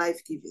powerful and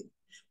life-giving.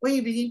 When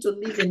you begin to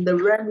live in the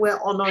realm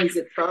where honor is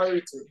a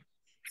priority,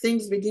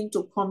 things begin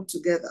to come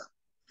together.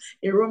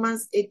 In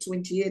Romans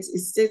 8:28, it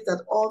states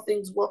that all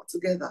things work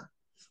together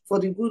for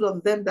the good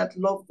of them that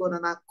love God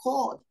and are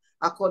called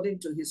according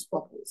to his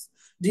purpose.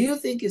 Do you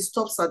think it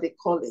stops at the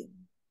calling?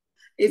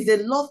 If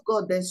they love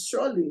God, then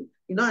surely,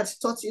 I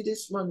taught you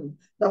this morning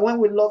that when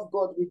we love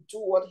God, we do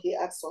what he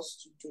asks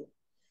us to do.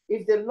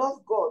 If they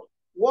love God,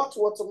 what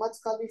will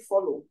automatically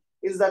follow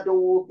is that they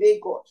will obey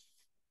God.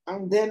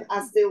 And then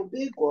as they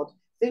obey God,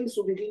 things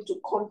will begin to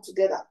come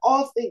together.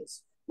 All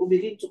things will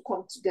begin to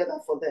come together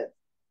for them.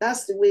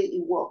 That's the way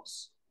it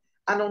works.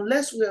 And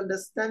unless we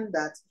understand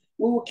that,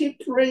 we will keep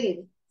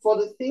praying for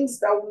the things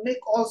that will make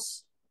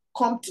us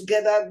come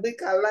together,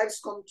 make our lives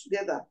come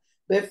together.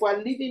 But if we're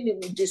living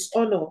in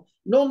dishonor,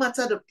 no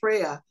matter the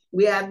prayer,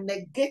 we are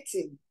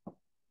negating.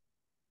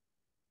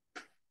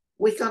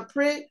 We can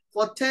pray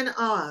for 10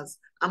 hours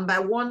and by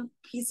one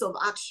piece of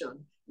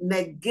action,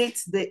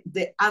 negate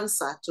the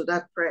answer to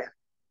that prayer.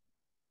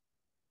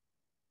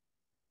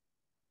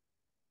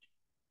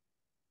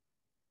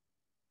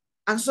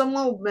 And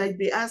someone might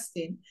be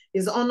asking,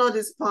 is honor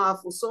this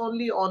powerful? So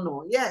only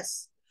honor?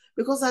 Yes,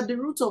 because at the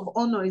root of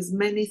honor is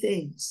many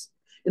things.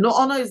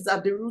 Honor is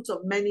at the root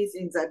of many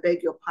things, I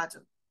beg your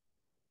pardon.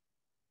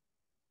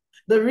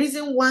 The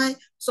reason why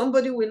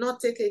somebody will not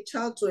take a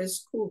child to a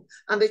school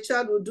and the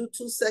child will do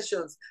 2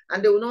 sessions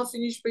and they will not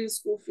finish paying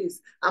school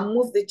fees and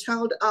move the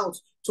child out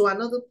to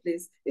another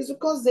place is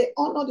because they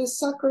honor the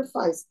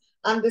sacrifice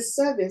and the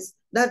service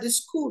that the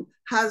school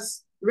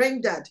has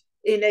rendered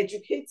in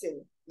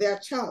educating their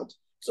child.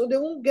 So they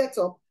won't get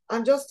up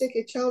and just take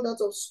a child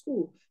out of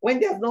school when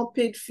they have not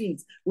paid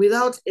fees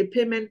without a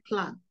payment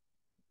plan.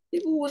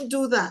 People won't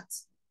do that.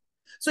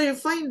 So you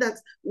find that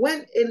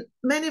when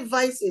many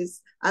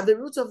vices, at the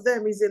root of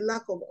them is a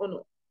lack of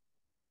honor.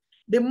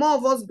 The more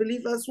of us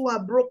believers who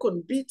are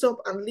broken, beat up,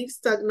 and live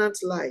stagnant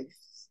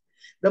lives,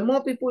 the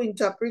more people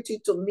interpret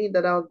it to mean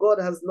that our God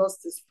has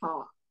lost his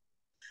power.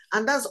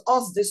 And that's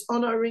us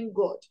dishonoring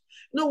God.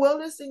 We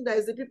always think that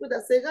it's the people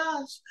that say,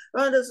 gosh,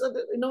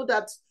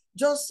 that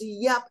just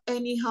yap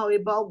anyhow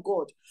about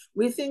God.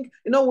 We think,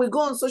 we go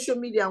on social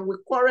media and we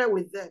quarrel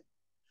with them.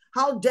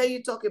 How dare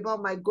you talk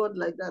about my God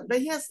like that?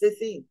 But here's the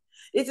thing.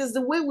 It is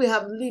the way we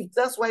have lived.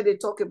 That's why they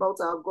talk about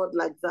our God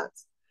like that.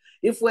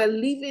 If we're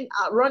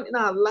running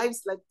our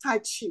lives like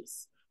tight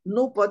ships,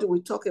 nobody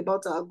will talk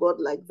about our God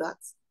like that.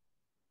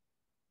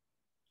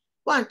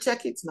 Go and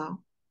check it now.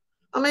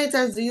 How many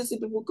times do you see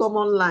people come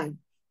online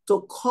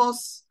to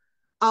curse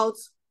out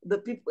the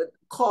people,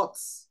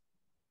 courts?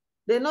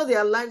 They know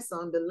their lives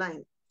are on the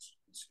line.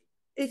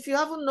 If you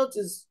haven't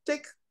noticed,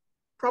 take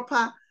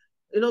proper,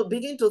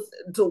 begin to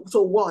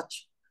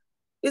watch.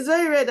 It's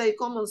very rare that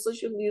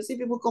you see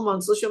people come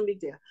on social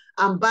media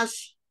and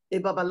bash a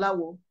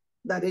babalawo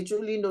that they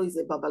truly know is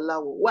a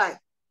babalawo. Why?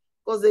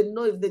 Because they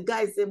know if the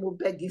guy is saying,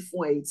 beg if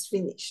it's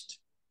finished.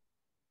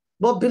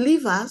 But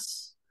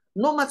believers,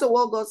 no matter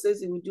what God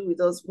says he will do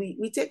with us,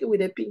 we take it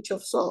with a pinch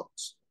of salt.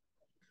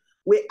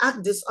 We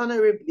act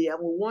dishonorably and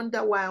we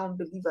wonder why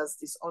unbelievers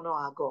dishonor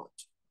our God.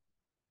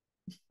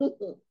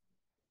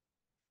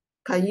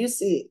 Can you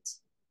see it?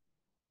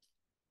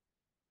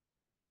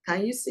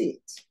 Can you see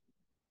it?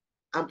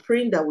 I'm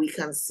praying that we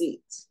can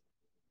see it.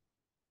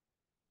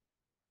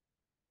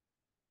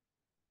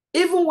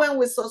 Even when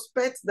we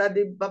suspect that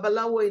the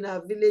babalawo in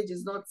our village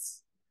is not,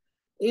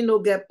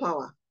 get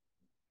power,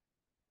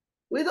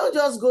 we don't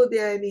just go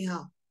there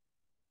anyhow.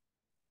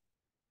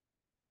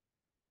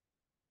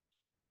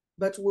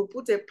 But we'll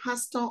put a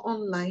pastor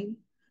online,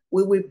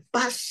 we will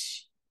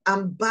bash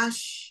and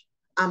bash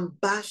and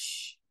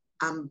bash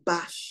and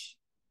bash.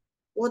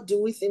 What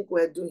do we think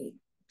we're doing?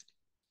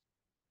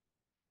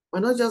 We're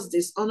not just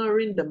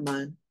dishonoring the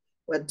man,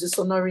 we're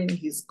dishonoring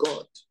his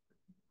God.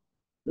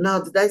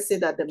 Now, did I say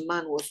that the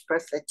man was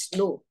perfect?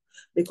 No,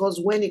 because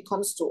when it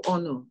comes to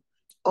honor,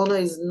 honor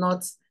is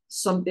not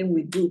something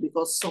we do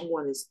because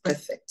someone is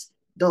perfect.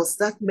 Does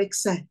that make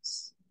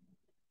sense?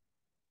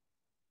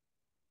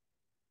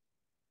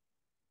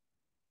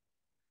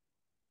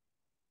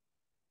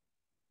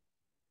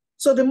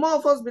 So the more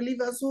of us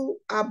believers who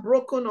are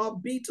broken or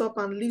beat up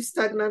and live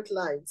stagnant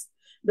lives,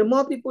 the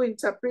more people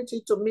interpret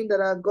it to mean that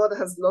our God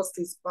has lost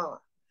his power.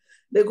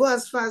 They go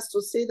as far as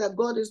to say that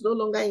God is no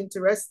longer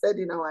interested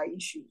in our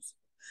issues.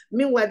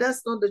 Meanwhile,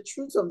 that's not the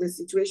truth of the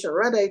situation.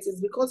 Rather, it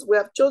is because we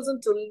have chosen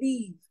to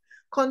live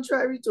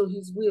contrary to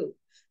his will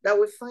that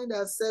we find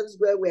ourselves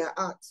where we are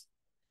at.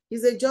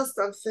 He's a just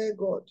and fair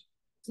God.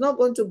 He's not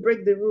going to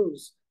break the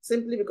rules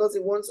simply because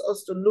he wants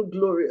us to look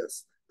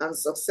glorious and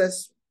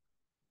successful.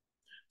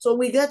 So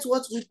we get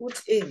what we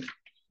put in.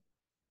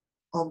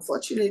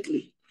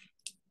 Unfortunately,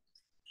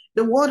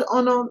 the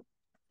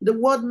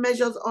word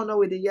measures honor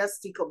with a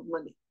yardstick of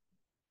money.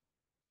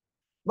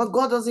 But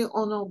God doesn't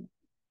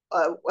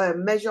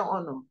measure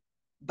honor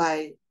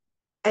by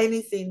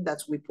anything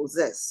that we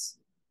possess.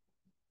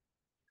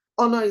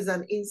 Honor is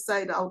an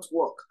inside-out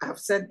work. I've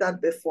said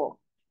that before.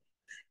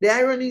 The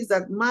irony is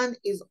that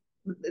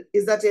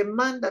a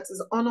man that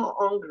is honor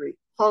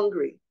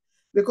hungry,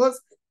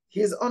 because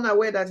he's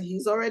unaware that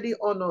he's already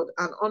honored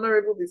and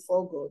honorable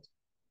before God.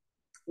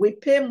 We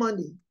pay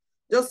money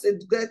just to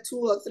get 2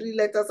 or 3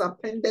 letters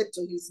appended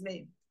to his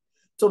name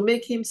to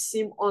make him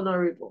seem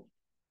honorable.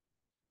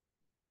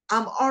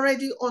 I'm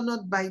already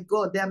honored by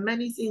God. There are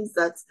many things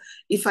that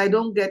if I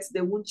don't get,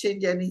 they won't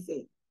change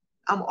anything.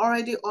 I'm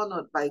already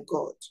honored by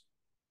God.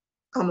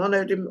 I'm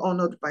already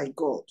honored by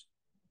God.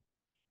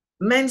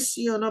 Men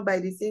see honor by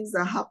the things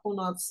that happen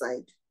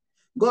outside.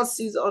 God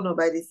sees honor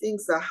by the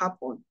things that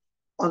happen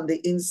on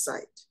the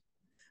inside.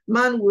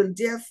 Man will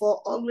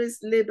therefore always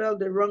label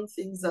the wrong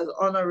things as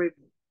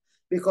honorable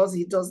because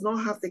he does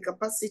not have the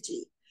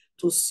capacity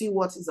to see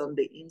what is on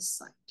the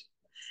inside.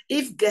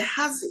 If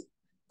Gehazi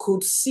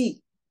could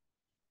see,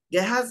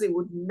 Gehazi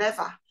would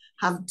never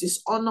have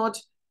dishonored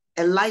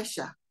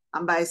Elisha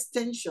and by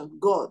extension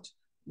God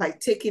by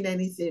taking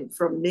anything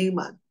from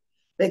Naaman.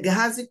 But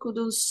Gehazi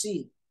couldn't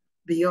see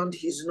beyond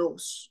his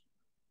nose.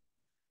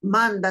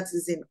 Man that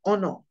is in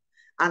honor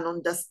and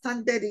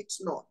understandeth it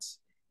not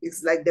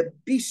is like the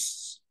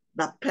beast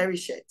that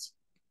perisheth.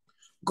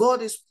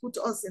 God has put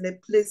us in a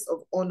place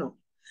of honor.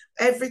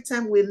 Every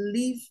time we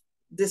live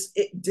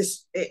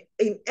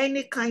in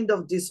any kind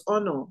of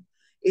dishonor,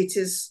 it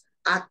is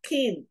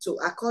akin to,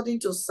 according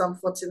to Psalm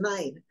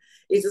 49,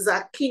 it is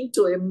akin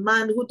to a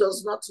man who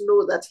does not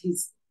know that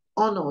he's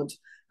honored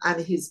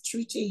and he's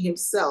treating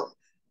himself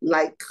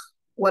like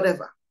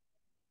whatever.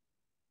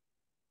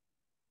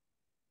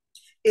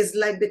 It's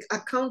like the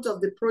account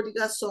of the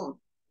prodigal son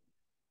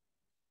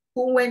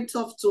who went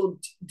off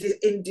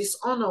in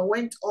dishonor,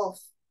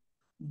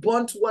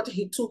 burnt what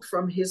he took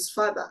from his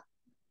father.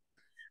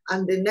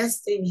 And the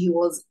next thing, he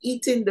was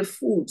eating the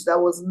food that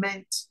was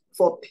meant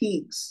for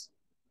pigs.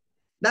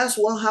 That's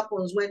what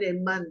happens when a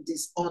man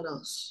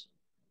dishonors.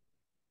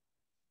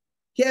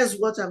 Here's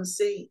what I'm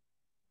saying.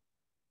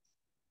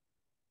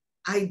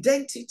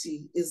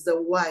 Identity is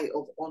the why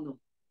of honor.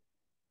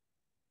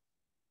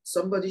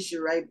 Somebody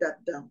should write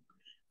that down.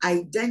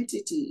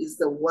 Identity is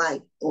the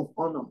why of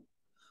honor.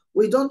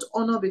 We don't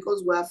honor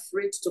because we're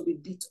afraid to be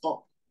beat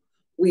up.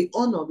 We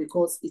honor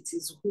because it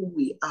is who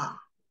we are.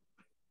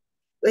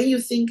 When you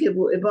think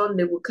about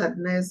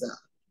Nebuchadnezzar,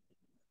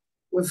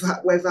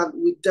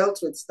 we dealt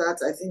with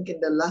that, I think, in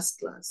the last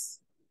class.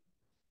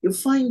 You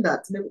find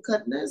that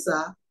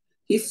Nebuchadnezzar,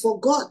 he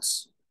forgot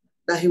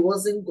that he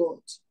wasn't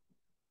God.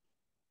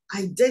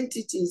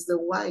 Identity is the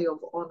why of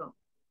honor.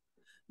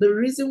 The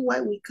reason why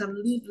we can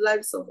live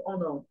lives of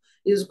honor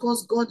is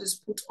because God has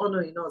put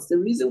honor in us. The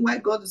reason why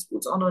God has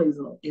put honor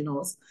in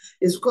us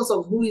is because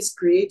of who He's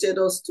created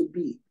us to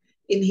be,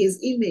 in His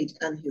image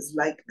and His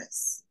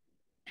likeness.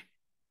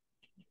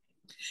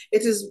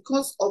 It is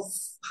because of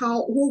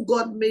who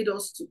God made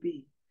us to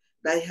be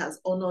that He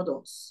has honored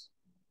us.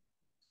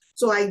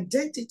 So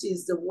identity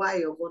is the why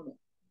of honor.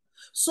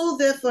 So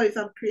therefore, if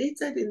I'm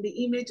created in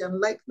the image and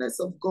likeness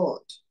of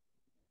God,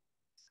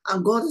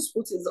 and God has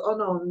put His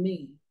honor on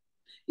me,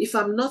 if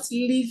I'm not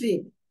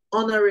living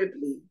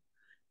honorably,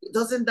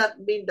 doesn't that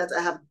mean that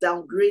I have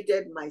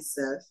downgraded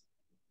myself?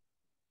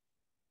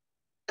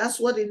 That's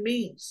what it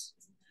means.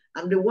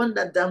 I'm the one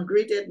that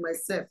downgraded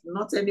myself,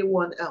 not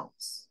anyone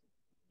else.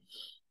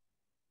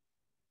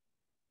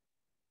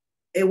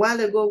 A while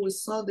ago, we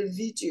saw the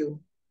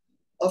video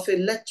of a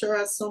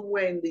lecturer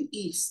somewhere in the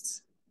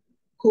East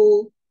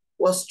who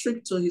was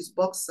stripped to his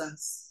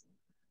boxers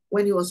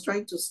when he was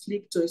trying to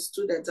sleep to a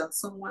student, and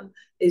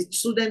a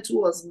student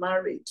who was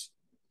married,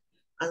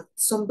 and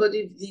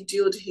somebody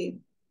videoed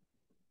him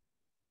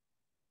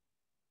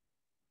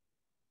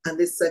and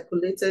they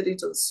circulated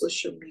it on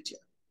social media.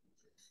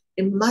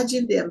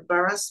 Imagine the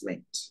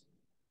embarrassment.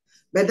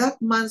 But that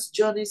man's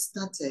journey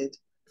started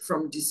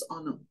from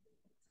dishonor.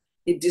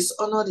 He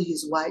dishonored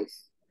his wife.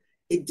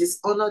 He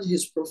dishonored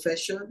his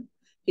profession.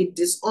 He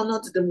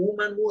dishonored the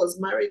woman who was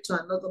married to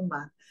another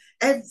man.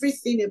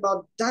 Everything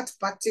about that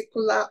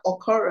particular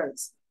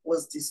occurrence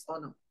was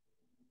dishonor.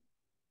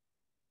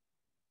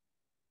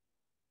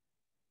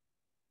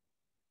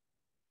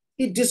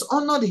 He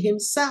dishonored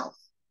himself.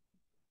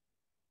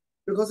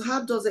 Because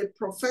how does a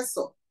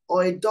professor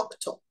or a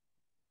doctor,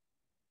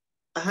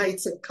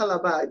 it's in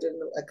Calabar, I don't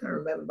know, I can't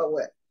remember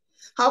where.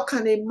 How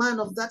can a man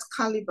of that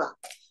caliber,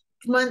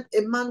 a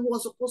man who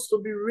was supposed to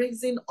be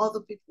raising other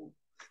people,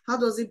 how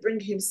does he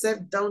bring himself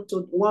down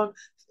to one?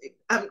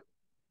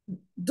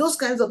 Those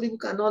kinds of people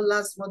cannot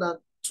last more than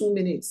 2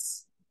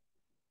 minutes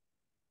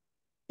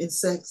in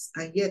sex.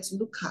 And yet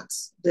look at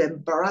the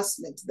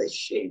embarrassment, the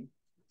shame,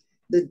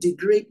 the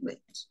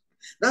degradement.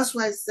 That's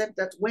why I said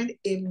that when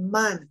a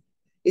man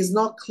is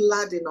not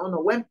clad in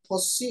honor, when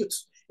pursuit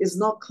is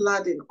not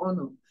clad in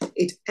honor,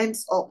 it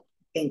ends up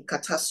in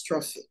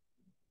catastrophe.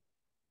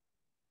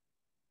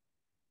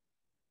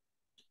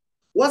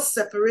 What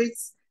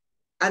separates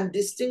and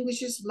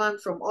distinguishes man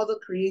from other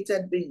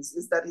created beings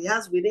is that he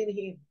has within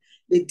him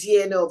the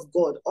DNA of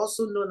God,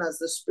 also known as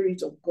the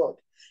Spirit of God.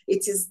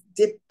 It is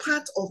the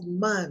part of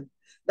man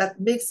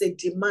that makes a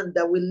demand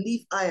that will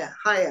live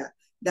higher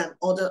than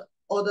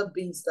other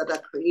beings that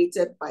are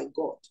created by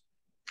God.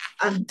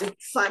 And the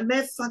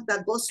mere fact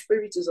that God's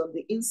Spirit is on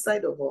the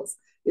inside of us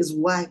is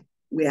why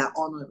we are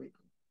honorable,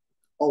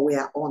 or we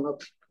are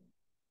honored.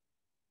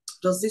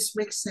 Does this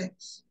make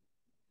sense?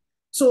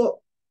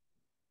 So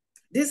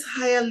this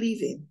higher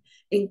living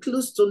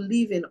includes to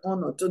live in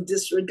honor. To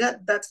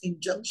disregard that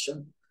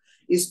injunction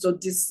is to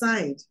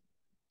decide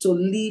to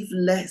live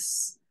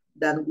less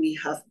than we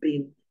have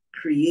been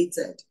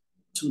created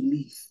to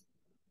live.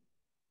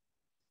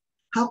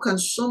 How can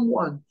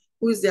someone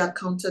who is the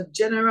accountant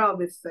general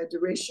of a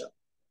federation,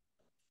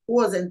 who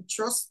was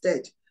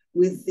entrusted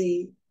with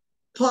the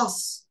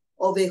purse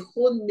of a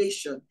whole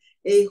nation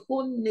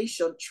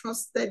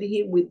trusted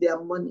him with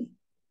their money?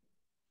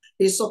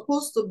 He's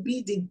supposed to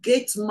be the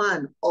gate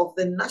man of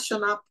the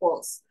national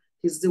purse.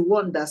 He's the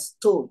one that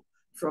stole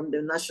from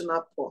the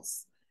national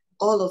purse.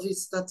 All of it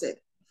started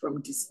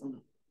from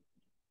dishonor.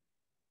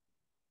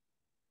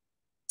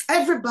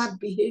 Every bad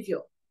behavior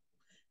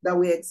that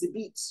we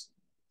exhibit,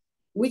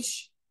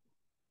 which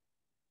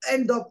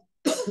end up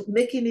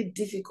making it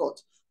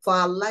difficult for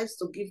our lives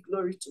to give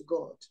glory to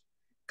God,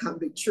 can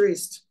be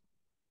traced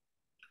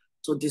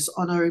to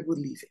dishonorable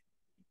living.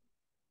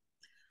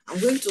 I'm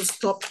going to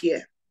stop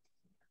here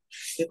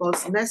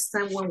because next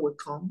time when we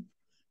come,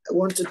 I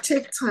want to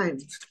take time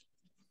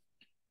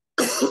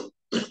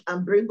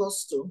and bring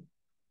us to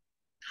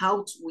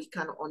how we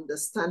can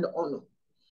understand honor